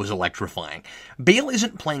performance was electrifying. Bale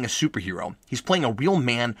isn't playing a superhero. He's playing a real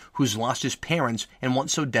man who's lost his parents and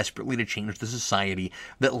wants so desperately to change the society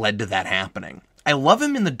that led to that happening. I love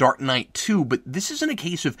him in The Dark Knight too, but this isn't a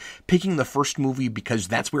case of picking the first movie because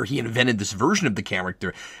that's where he invented this version of the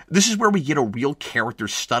character. This is where we get a real character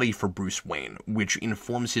study for Bruce Wayne, which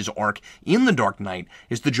informs his arc in The Dark Knight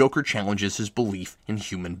as the Joker challenges his belief in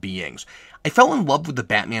human beings. I fell in love with the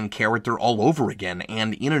Batman character all over again,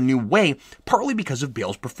 and in a new way, partly because of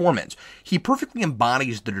Bale's performance. He perfectly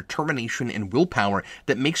embodies the determination and willpower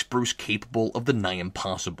that makes Bruce capable of the nigh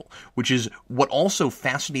impossible, which is what also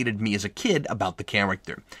fascinated me as a kid about the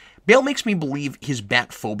character. Bale makes me believe his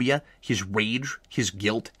bat phobia, his rage, his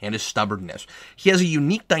guilt, and his stubbornness. He has a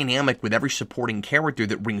unique dynamic with every supporting character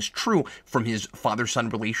that rings true, from his father-son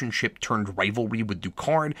relationship turned rivalry with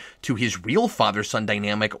Ducard, to his real father-son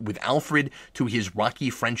dynamic with Alfred, to his rocky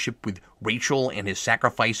friendship with Rachel and his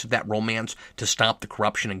sacrifice of that romance to stop the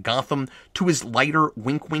corruption in Gotham, to his lighter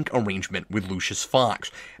wink-wink arrangement with Lucius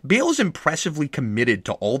Fox. Bale is impressively committed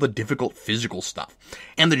to all the difficult physical stuff,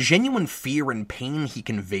 and the genuine fear and pain he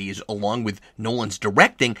conveys along with Nolan's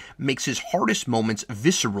directing makes his hardest moments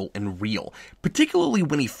visceral and real, particularly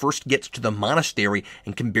when he first gets to the monastery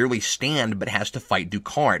and can barely stand but has to fight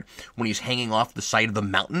Ducard, when he's hanging off the side of the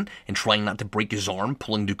mountain and trying not to break his arm,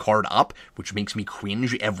 pulling Ducard up, which makes me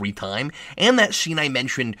cringe every time, and that scene I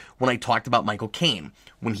mentioned when I talked about Michael Caine,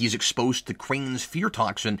 when he's exposed to Crane's fear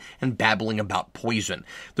toxin and babbling about poison.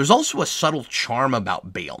 There's also a subtle charm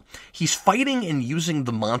about Bale. He's fighting and using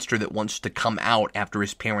the monster that wants to come out after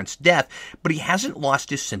his parents' death, but he hasn't lost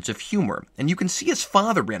his sense of humor, and you can see his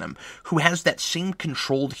father in him, who has that same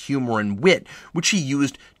controlled humor and wit, which he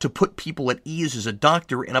used to put people at ease as a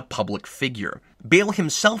doctor and a public figure. Bale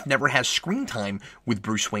himself never has screen time with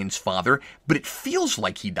Bruce Wayne's father, but it feels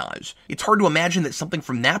like he does. It's hard to imagine that something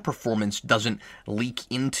from that performance doesn't leak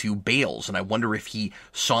into Bale's, and I wonder if he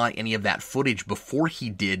saw any of that footage before he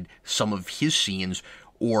did some of his scenes,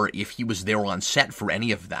 or if he was there on set for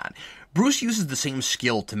any of that. Bruce uses the same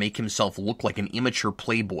skill to make himself look like an immature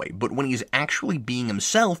playboy, but when he's actually being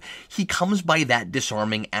himself, he comes by that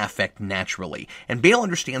disarming affect naturally, and Bale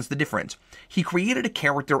understands the difference. He created a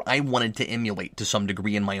character I wanted to emulate to some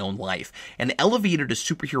degree in my own life, and elevated a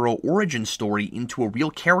superhero origin story into a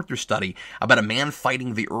real character study about a man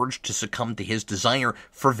fighting the urge to succumb to his desire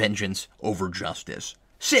for vengeance over justice.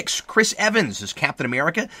 6. Chris Evans as Captain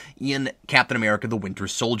America in Captain America: The Winter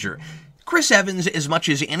Soldier. Chris Evans, as much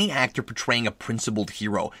as any actor portraying a principled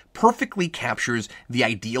hero, perfectly captures the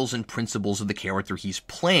ideals and principles of the character he's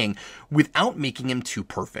playing without making him too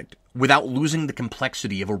perfect, without losing the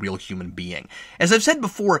complexity of a real human being. As I've said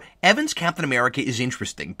before, Evans' Captain America is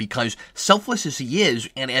interesting because, selfless as he is,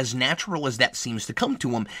 and as natural as that seems to come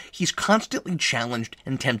to him, he's constantly challenged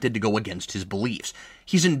and tempted to go against his beliefs.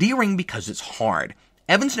 He's endearing because it's hard.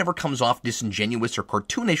 Evans never comes off disingenuous or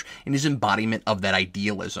cartoonish in his embodiment of that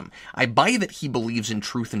idealism. I buy that he believes in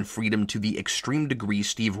truth and freedom to the extreme degree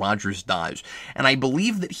Steve Rogers does, and I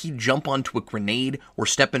believe that he'd jump onto a grenade or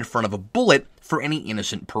step in front of a bullet for any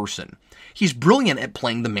innocent person. He's brilliant at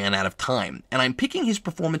playing the man out of time, and I'm picking his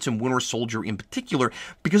performance in Winter Soldier in particular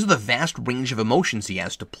because of the vast range of emotions he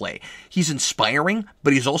has to play. He's inspiring,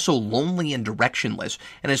 but he's also lonely and directionless,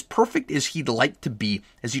 and as perfect as he'd like to be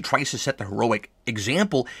as he tries to set the heroic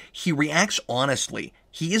example, he reacts honestly.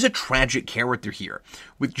 He is a tragic character here,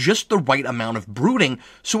 with just the right amount of brooding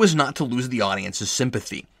so as not to lose the audience's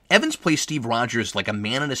sympathy. Evans plays Steve Rogers like a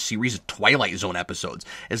man in a series of Twilight Zone episodes,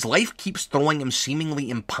 as life keeps throwing him seemingly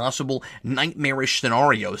impossible, nightmarish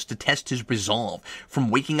scenarios to test his resolve, from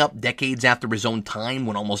waking up decades after his own time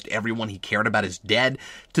when almost everyone he cared about is dead,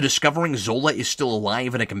 to discovering Zola is still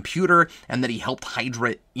alive in a computer and that he helped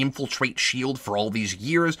Hydra infiltrate S.H.I.E.L.D. for all these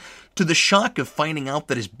years, to the shock of finding out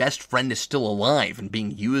that his best friend is still alive and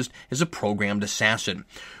being used as a programmed assassin.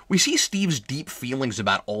 We see Steve's deep feelings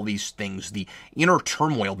about all these things, the inner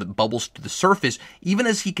turmoil that bubbles to the surface, even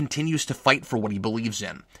as he continues to fight for what he believes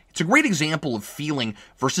in. It's a great example of feeling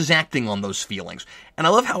versus acting on those feelings, and I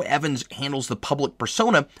love how Evans handles the public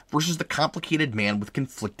persona versus the complicated man with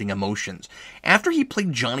conflicting emotions. After he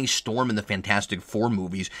played Johnny Storm in the Fantastic Four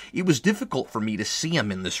movies, it was difficult for me to see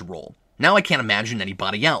him in this role. Now I can't imagine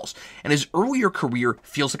anybody else, and his earlier career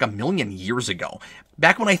feels like a million years ago.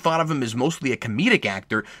 Back when I thought of him as mostly a comedic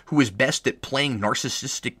actor who is best at playing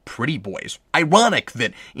narcissistic pretty boys. Ironic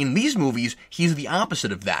that in these movies, he's the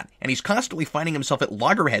opposite of that, and he's constantly finding himself at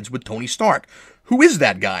loggerheads with Tony Stark, who is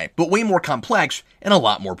that guy, but way more complex and a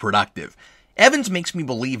lot more productive. Evans makes me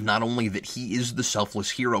believe not only that he is the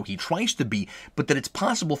selfless hero he tries to be, but that it's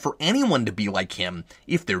possible for anyone to be like him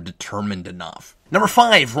if they're determined enough. Number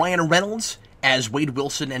 5, Ryan Reynolds as Wade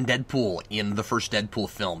Wilson and Deadpool in the first Deadpool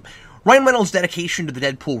film. Ryan Reynolds' dedication to the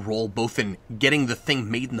Deadpool role, both in getting the thing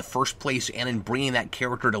made in the first place and in bringing that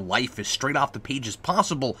character to life as straight off the page as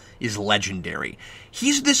possible, is legendary.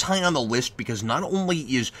 He's this high on the list because not only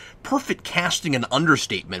is perfect casting an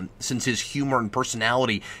understatement, since his humor and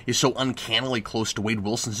personality is so uncannily close to Wade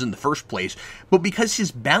Wilson's in the first place, but because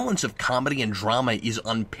his balance of comedy and drama is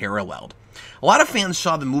unparalleled. A lot of fans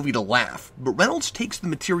saw the movie to laugh, but Reynolds takes the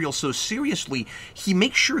material so seriously, he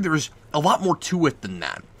makes sure there's a lot more to it than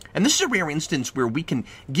that. And this is a rare instance where we can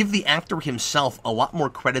give the actor himself a lot more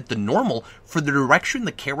credit than normal for the direction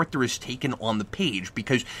the character is taken on the page,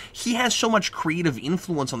 because he has so much creative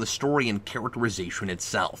influence on the story and characterization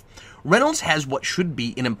itself. Reynolds has what should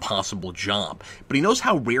be an impossible job, but he knows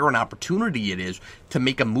how rare an opportunity it is to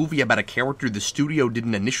make a movie about a character the studio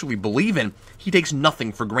didn't initially believe in. He takes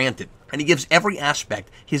nothing for granted, and he gives every aspect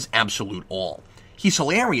his absolute all. He's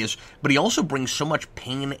hilarious, but he also brings so much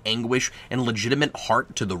pain, anguish, and legitimate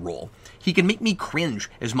heart to the role. He can make me cringe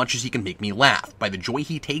as much as he can make me laugh by the joy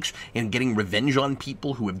he takes in getting revenge on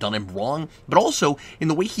people who have done him wrong, but also in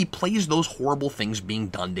the way he plays those horrible things being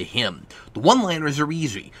done to him. The one-liners are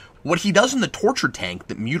easy. What he does in the torture tank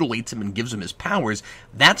that mutilates him and gives him his powers,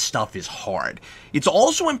 that stuff is hard. It's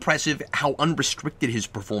also impressive how unrestricted his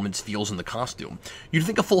performance feels in the costume. You'd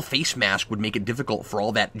think a full face mask would make it difficult for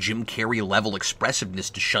all that Jim Carrey level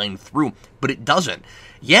expressiveness to shine through, but it doesn't.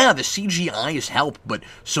 Yeah, the CGI is help, but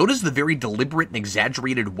so does the very deliberate and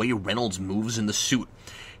exaggerated way Reynolds moves in the suit.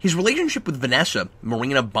 His relationship with Vanessa,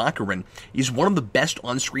 Morena Baccarin, is one of the best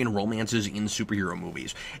on-screen romances in superhero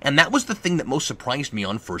movies, and that was the thing that most surprised me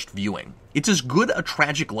on first viewing. It's as good a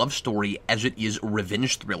tragic love story as it is a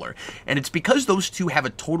revenge thriller, and it's because those two have a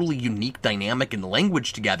totally unique dynamic and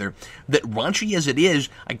language together that, raunchy as it is,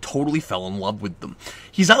 I totally fell in love with them.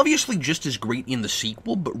 He's obviously just as great in the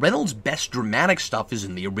sequel, but Reynolds' best dramatic stuff is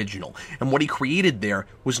in the original, and what he created there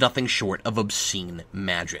was nothing short of obscene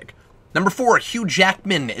magic. Number 4, Hugh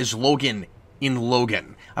Jackman as Logan in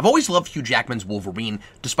Logan. I've always loved Hugh Jackman's Wolverine,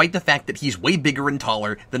 despite the fact that he's way bigger and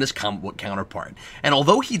taller than his comic book counterpart. And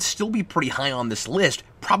although he'd still be pretty high on this list,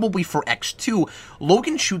 probably for X2,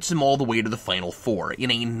 Logan shoots him all the way to the final 4,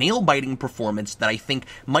 in a nail-biting performance that I think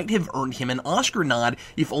might have earned him an Oscar nod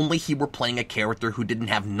if only he were playing a character who didn't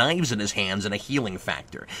have knives in his hands and a healing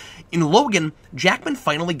factor. In Logan, Jackman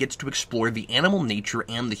finally gets to explore the animal nature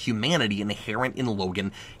and the humanity inherent in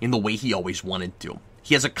Logan in the way he always wanted to.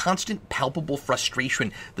 He has a constant, palpable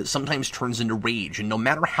frustration that sometimes turns into rage, and no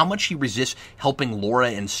matter how much he resists helping Laura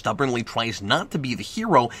and stubbornly tries not to be the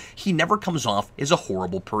hero, he never comes off as a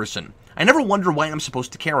horrible person. I never wonder why I'm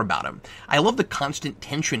supposed to care about him. I love the constant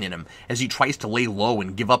tension in him as he tries to lay low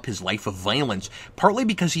and give up his life of violence, partly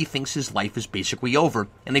because he thinks his life is basically over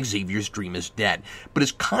and Xavier's dream is dead. But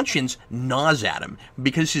his conscience gnaws at him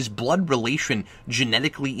because his blood relation,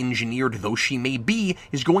 genetically engineered though she may be,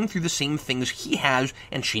 is going through the same things he has,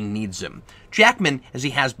 and she needs him. Jackman, as he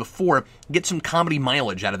has before, gets some comedy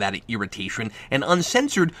mileage out of that irritation, and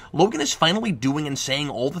uncensored, Logan is finally doing and saying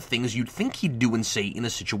all the things you'd think he'd do and say in a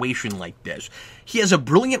situation like this. He has a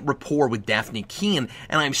brilliant rapport with Daphne Keane,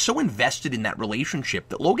 and I'm so invested in that relationship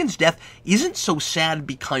that Logan's death isn't so sad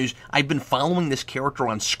because I've been following this character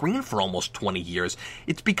on screen for almost 20 years.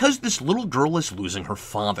 It's because this little girl is losing her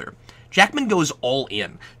father. Jackman goes all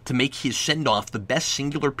in to make his send-off the best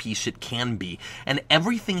singular piece it can be, and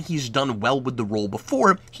everything he's done well with the role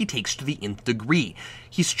before, he takes to the nth degree.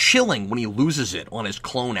 He's chilling when he loses it on his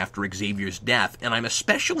clone after Xavier's death, and I'm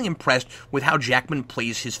especially impressed with how Jackman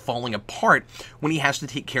plays his falling apart when he has to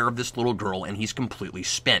take care of this little girl and he's completely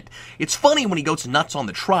spent. It's funny when he goes nuts on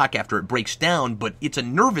the truck after it breaks down, but it's a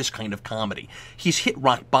nervous kind of comedy. He's hit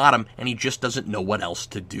rock bottom and he just doesn't know what else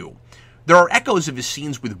to do. There are echoes of his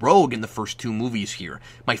scenes with Rogue in the first 2 movies here.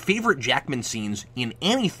 My favorite Jackman scenes in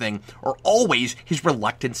anything are always his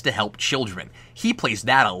reluctance to help children. He plays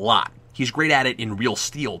that a lot. He's great at it in Real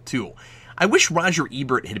Steel, too. I wish Roger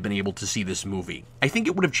Ebert had been able to see this movie. I think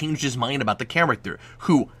it would have changed his mind about the character,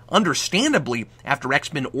 who, understandably, after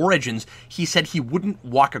X-Men Origins, he said he wouldn't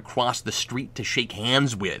walk across the street to shake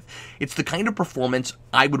hands with. It's the kind of performance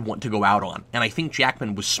I would want to go out on, and I think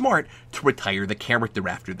Jackman was smart to retire the character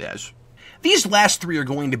after this. These last 3 are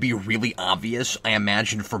going to be really obvious, I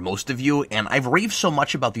imagine, for most of you, and I've raved so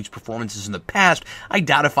much about these performances in the past, I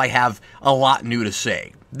doubt if I have a lot new to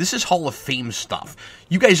say. This is Hall of Fame stuff.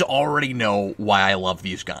 You guys already know why I love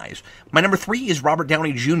these guys. My number 3 is Robert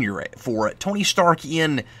Downey Jr. for Tony Stark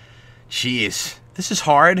in... Jeez, this is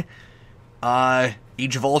hard.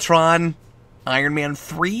 Age of Ultron, Iron Man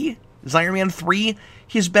 3? Is Iron Man 3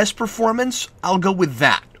 his best performance? I'll go with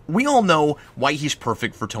that. We all know why he's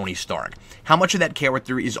perfect for Tony Stark, how much of that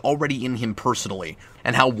character is already in him personally,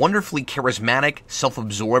 and how wonderfully charismatic,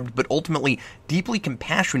 self-absorbed, but ultimately deeply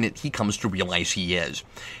compassionate he comes to realize he is.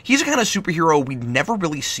 He's a kind of superhero we'd never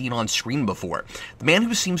really seen on screen before, the man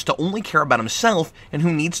who seems to only care about himself and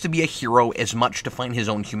who needs to be a hero as much to find his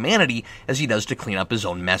own humanity as he does to clean up his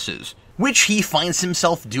own messes, which he finds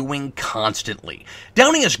himself doing constantly.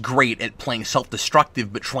 Downey is great at playing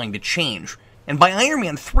self-destructive but trying to change. And by Iron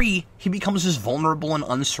Man 3, he becomes as vulnerable and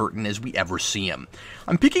uncertain as we ever see him.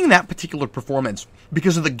 I'm picking that particular performance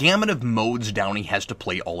because of the gamut of modes Downey has to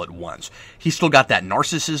play all at once. He's still got that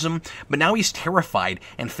narcissism, but now he's terrified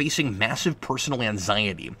and facing massive personal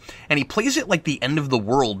anxiety. And he plays it like the end of the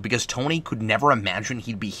world because Tony could never imagine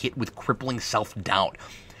he'd be hit with crippling self-doubt.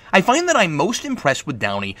 I find that I'm most impressed with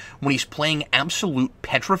Downey when he's playing absolute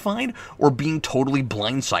petrified or being totally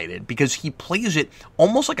blindsided, because he plays it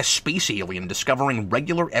almost like a space alien discovering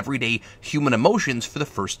regular everyday human emotions for the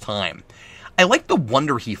first time. I like the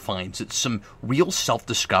wonder he finds at some real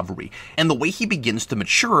self-discovery, and the way he begins to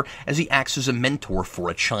mature as he acts as a mentor for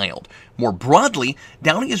a child. More broadly,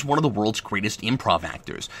 Downey is one of the world's greatest improv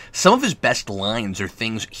actors. Some of his best lines are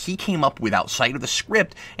things he came up with outside of the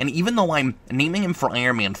script, and even though I'm naming him for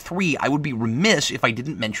Iron Man 3, I would be remiss if I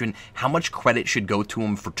didn't mention how much credit should go to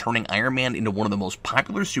him for turning Iron Man into one of the most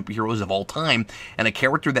popular superheroes of all time, and a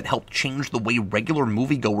character that helped change the way regular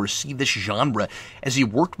moviegoers see this genre, as he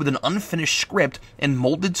worked with an unfinished script and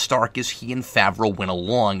molded Stark as he and Favreau went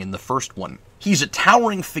along in the first one. He's a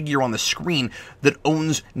towering figure on the screen that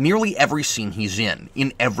owns nearly every scene he's in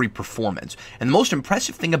every performance. And the most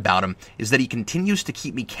impressive thing about him is that he continues to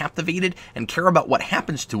keep me captivated and care about what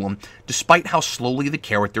happens to him, despite how slowly the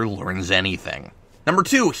character learns anything. Number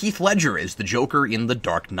 2, Heath Ledger is the Joker in The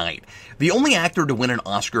Dark Knight. The only actor to win an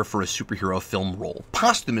Oscar for a superhero film role,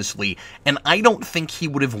 posthumously, and I don't think he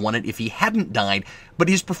would have won it if he hadn't died, but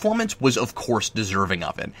his performance was of course deserving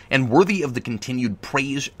of it, and worthy of the continued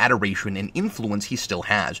praise, adoration, and influence he still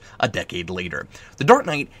has a decade later. The Dark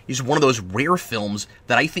Knight is one of those rare films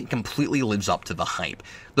that I think completely lives up to the hype.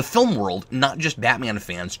 The film world, not just Batman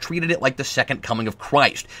fans, treated it like the second coming of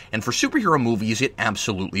Christ, and for superhero movies it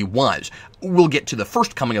absolutely was. We'll get to the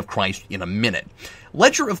first coming of Christ in a minute.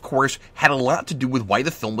 Ledger, of course, had a lot to do with why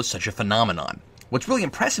the film was such a phenomenon. What's really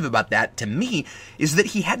impressive about that, to me, is that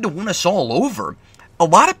he had to win us all over. A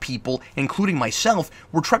lot of people, including myself,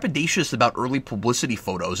 were trepidatious about early publicity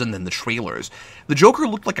photos and then the trailers. The Joker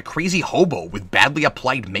looked like a crazy hobo with badly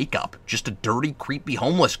applied makeup, just a dirty, creepy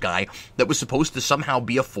homeless guy that was supposed to somehow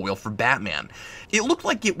be a foil for Batman. It looked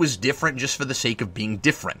like it was different just for the sake of being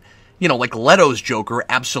different. You know, like Leto's Joker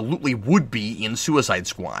absolutely would be in Suicide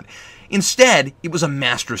Squad. Instead, it was a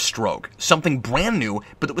master stroke, something brand new,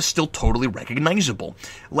 but that was still totally recognizable.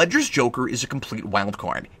 Ledger's Joker is a complete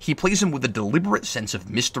wildcard. He plays him with a deliberate sense of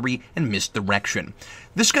mystery and misdirection.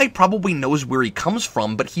 This guy probably knows where he comes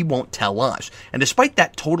from, but he won't tell us, and despite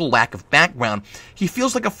that total lack of background, he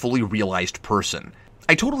feels like a fully realized person.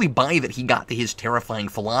 I totally buy that he got to his terrifying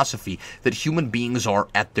philosophy that human beings are,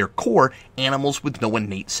 at their core, animals with no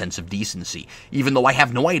innate sense of decency, even though I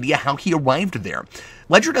have no idea how he arrived there.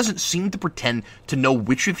 Ledger doesn't seem to pretend to know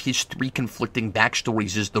which of his 3 conflicting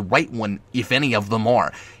backstories is the right one, if any of them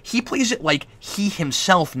are. He plays it like he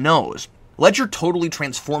himself knows. Ledger totally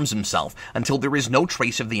transforms himself until there is no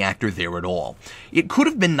trace of the actor there at all. It could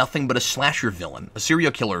have been nothing but a slasher villain, a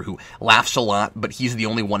serial killer who laughs a lot, but he's the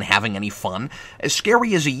only one having any fun. As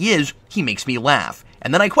scary as he is, he makes me laugh.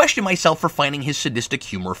 And then I question myself for finding his sadistic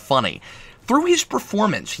humor funny. Through his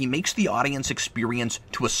performance, he makes the audience experience,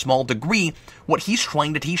 to a small degree, what he's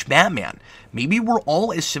trying to teach Batman. Maybe we're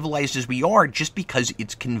all as civilized as we are just because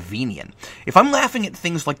it's convenient. If I'm laughing at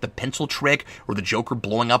things like the pencil trick or the Joker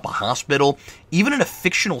blowing up a hospital, even in a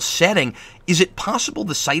fictional setting, is it possible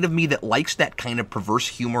the side of me that likes that kind of perverse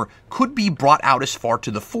humor could be brought out as far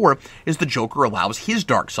to the fore as the Joker allows his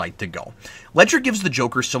dark side to go? Ledger gives the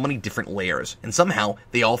Joker so many different layers, and somehow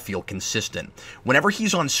they all feel consistent. Whenever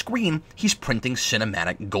he's on screen, he's printing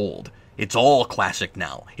cinematic gold. It's all classic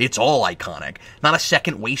now. It's all iconic. Not a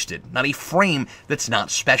second wasted. Not a frame that's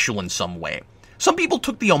not special in some way. Some people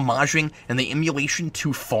took the homaging and the emulation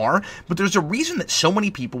too far, but there's a reason that so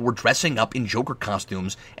many people were dressing up in Joker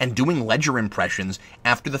costumes and doing Ledger impressions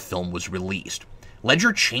after the film was released.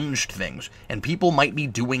 Ledger changed things, and people might be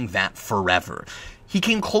doing that forever. He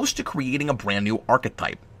came close to creating a brand new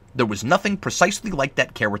archetype. There was nothing precisely like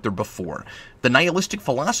that character before. The nihilistic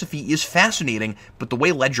philosophy is fascinating, but the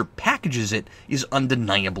way Ledger packages it is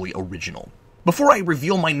undeniably original. Before I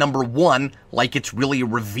reveal my number 1, like it's really a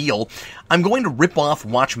reveal, I'm going to rip off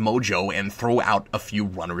Watch Mojo and throw out a few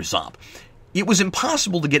runners-up. It was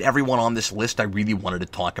impossible to get everyone on this list I really wanted to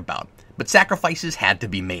talk about, but sacrifices had to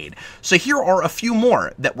be made. So here are a few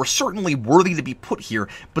more that were certainly worthy to be put here,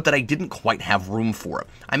 but that I didn't quite have room for.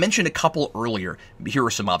 I mentioned a couple earlier, here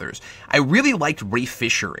are some others. I really liked Ray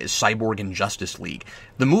Fisher as Cyborg in Justice League.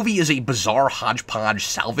 The movie is a bizarre hodgepodge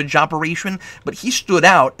salvage operation, but he stood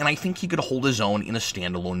out, and I think he could hold his own in a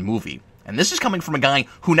standalone movie. And this is coming from a guy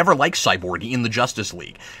who never liked Cyborg in the Justice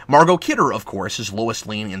League. Margot Kidder, of course, is Lois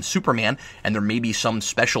Lane in Superman, and there may be some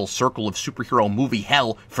special circle of superhero movie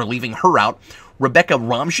hell for leaving her out. Rebecca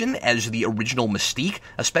Romijn as the original Mystique,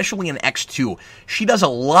 especially in X2. She does a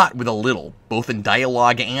lot with a little, both in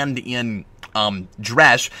dialogue and in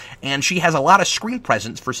dress, and she has a lot of screen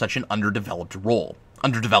presence for such an underdeveloped role.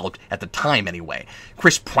 Underdeveloped at the time, anyway.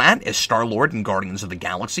 Chris Pratt as Star-Lord in Guardians of the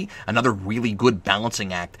Galaxy, another really good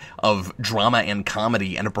balancing act of drama and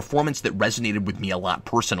comedy, and a performance that resonated with me a lot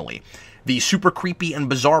personally. The super creepy and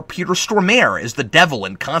bizarre Peter Stormare as the Devil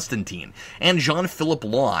in Constantine, and Jean-Philippe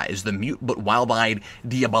Law as the mute but wild-eyed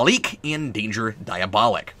Diabolique in Danger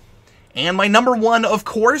Diabolik. And my number one, of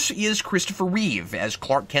course, is Christopher Reeve as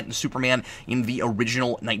Clark Kent and Superman in the original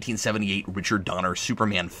 1978 Richard Donner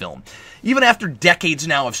Superman film. Even after decades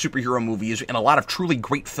now of superhero movies and a lot of truly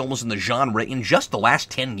great films in the genre in just the last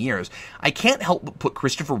 10 years, I can't help but put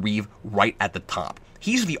Christopher Reeve right at the top.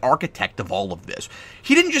 He's the architect of all of this.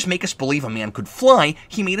 He didn't just make us believe a man could fly,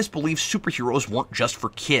 he made us believe superheroes weren't just for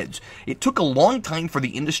kids. It took a long time for the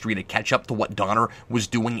industry to catch up to what Donner was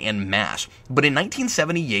doing en masse, but in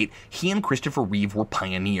 1978, he and Christopher Reeve were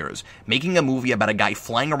pioneers, making a movie about a guy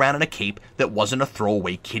flying around in a cape that wasn't a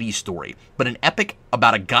throwaway kiddie story, but an epic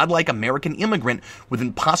about a godlike American immigrant with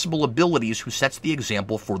impossible abilities who sets the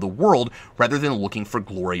example for the world rather than looking for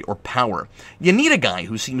glory or power. You need a guy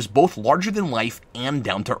who seems both larger than life and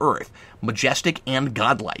down to earth, majestic and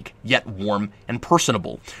godlike, yet warm and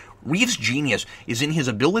personable. Reeve's genius is in his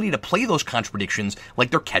ability to play those contradictions like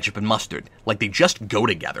they're ketchup and mustard, like they just go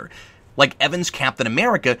together. Like Evans' Captain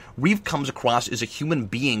America, Reeve comes across as a human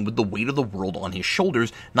being with the weight of the world on his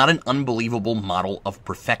shoulders, not an unbelievable model of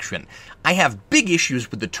perfection. I have big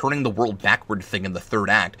issues with the turning the world backward thing in the third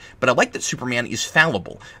act, but I like that Superman is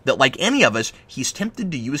fallible, that like any of us, he's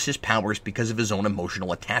tempted to use his powers because of his own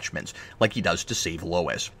emotional attachments, like he does to save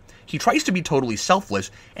Lois. He tries to be totally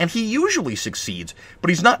selfless, and he usually succeeds, but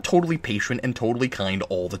he's not totally patient and totally kind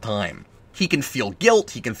all the time. He can feel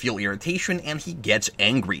guilt, he can feel irritation, and he gets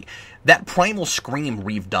angry. That primal scream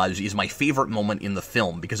Reeve does is my favorite moment in the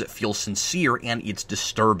film because it feels sincere and it's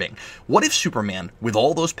disturbing. What if Superman, with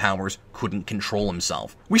all those powers, couldn't control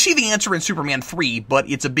himself? We see the answer in Superman 3, but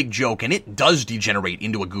it's a big joke and it does degenerate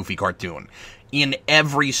into a goofy cartoon. In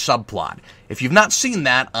every subplot. If you've not seen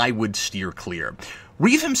that, I would steer clear.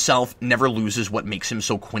 Reeve himself never loses what makes him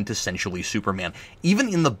so quintessentially Superman, even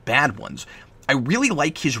in the bad ones. I really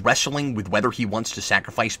like his wrestling with whether he wants to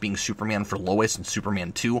sacrifice being Superman for Lois in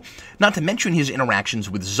Superman 2, not to mention his interactions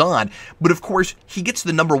with Zod, but of course, he gets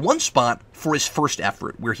the number one spot for his first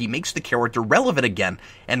effort, where he makes the character relevant again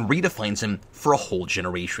and redefines him for a whole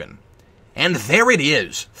generation. And there it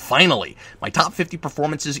is, finally, my top 50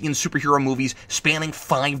 performances in superhero movies spanning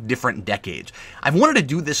 5 different decades. I've wanted to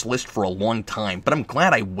do this list for a long time, but I'm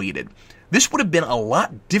glad I waited. This would have been a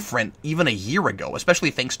lot different even a year ago,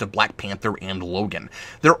 especially thanks to Black Panther and Logan.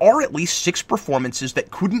 There are at least 6 performances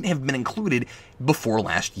that couldn't have been included before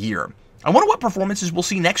last year. I wonder what performances we'll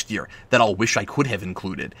see next year that I'll wish I could have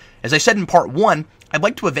included. As I said in part 1, I'd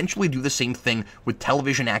like to eventually do the same thing with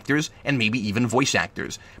television actors and maybe even voice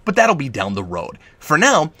actors, but that'll be down the road. For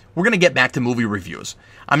now, we're going to get back to movie reviews.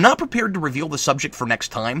 I'm not prepared to reveal the subject for next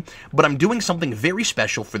time, but I'm doing something very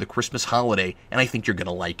special for the Christmas holiday, and I think you're going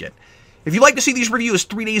to like it. If you'd like to see these reviews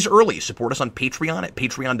 3 days early, support us on Patreon at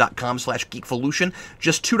patreon.com/geekvolution.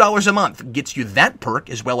 Just $2 a month gets you that perk,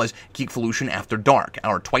 as well as Geekvolution After Dark,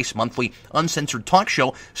 our twice-monthly uncensored talk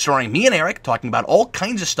show starring me and Eric talking about all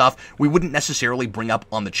kinds of stuff we wouldn't necessarily bring up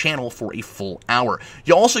on the channel for a full hour.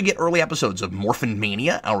 You'll also get early episodes of Morphin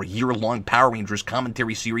Mania, our year-long Power Rangers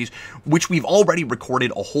commentary series, which we've already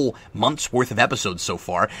recorded a whole month's worth of episodes so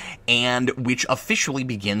far, and which officially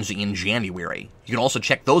begins in January. You can also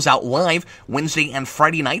check those out live Wednesday and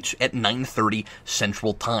Friday nights at 9:30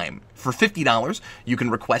 Central Time. For $50, you can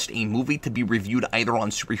request a movie to be reviewed either on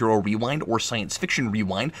Superhero Rewind or Science Fiction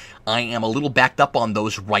Rewind. I am a little backed up on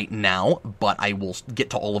those right now, but I will get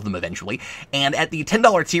to all of them eventually. And at the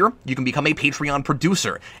 $10 tier, you can become a Patreon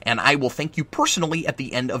producer, and I will thank you personally at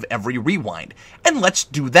the end of every rewind. And let's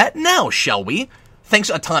do that now, shall we? Thanks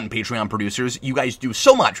a ton, Patreon producers. You guys do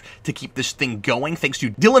so much to keep this thing going. Thanks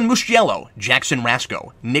to Dylan Muschiello, Jackson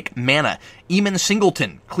Rasco, Nick Manna, Eamon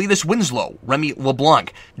Singleton, Cletus Winslow, Remy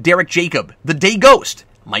LeBlanc, Derek Jacob, The Day Ghost,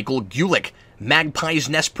 Michael Gulick, Magpie's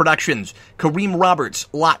Nest Productions, Kareem Roberts,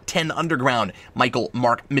 Lot 10 Underground, Michael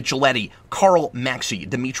Mark Micheletti, Carl Maxey,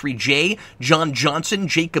 Dimitri J, John Johnson,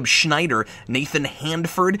 Jacob Schneider, Nathan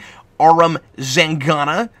Handford, Aram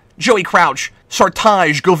Zangana, Joey Crouch,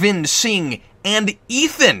 Sartaj Govind Singh, and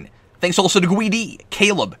Ethan. Thanks also to Guidi,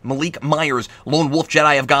 Caleb, Malik Myers, Lone Wolf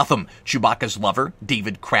Jedi of Gotham, Chewbacca's Lover,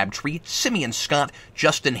 David Crabtree, Simeon Scott,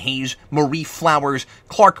 Justin Hayes, Marie Flowers,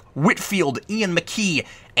 Clark Whitfield, Ian McKee,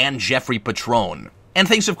 and Jeffrey Patrone. And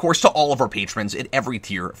thanks, of course, to all of our patrons at every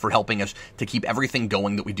tier for helping us to keep everything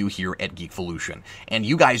going that we do here at Geekvolution. And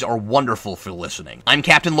you guys are wonderful for listening. I'm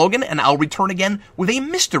Captain Logan, and I'll return again with a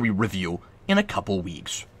mystery review in a couple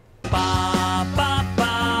weeks. Bye.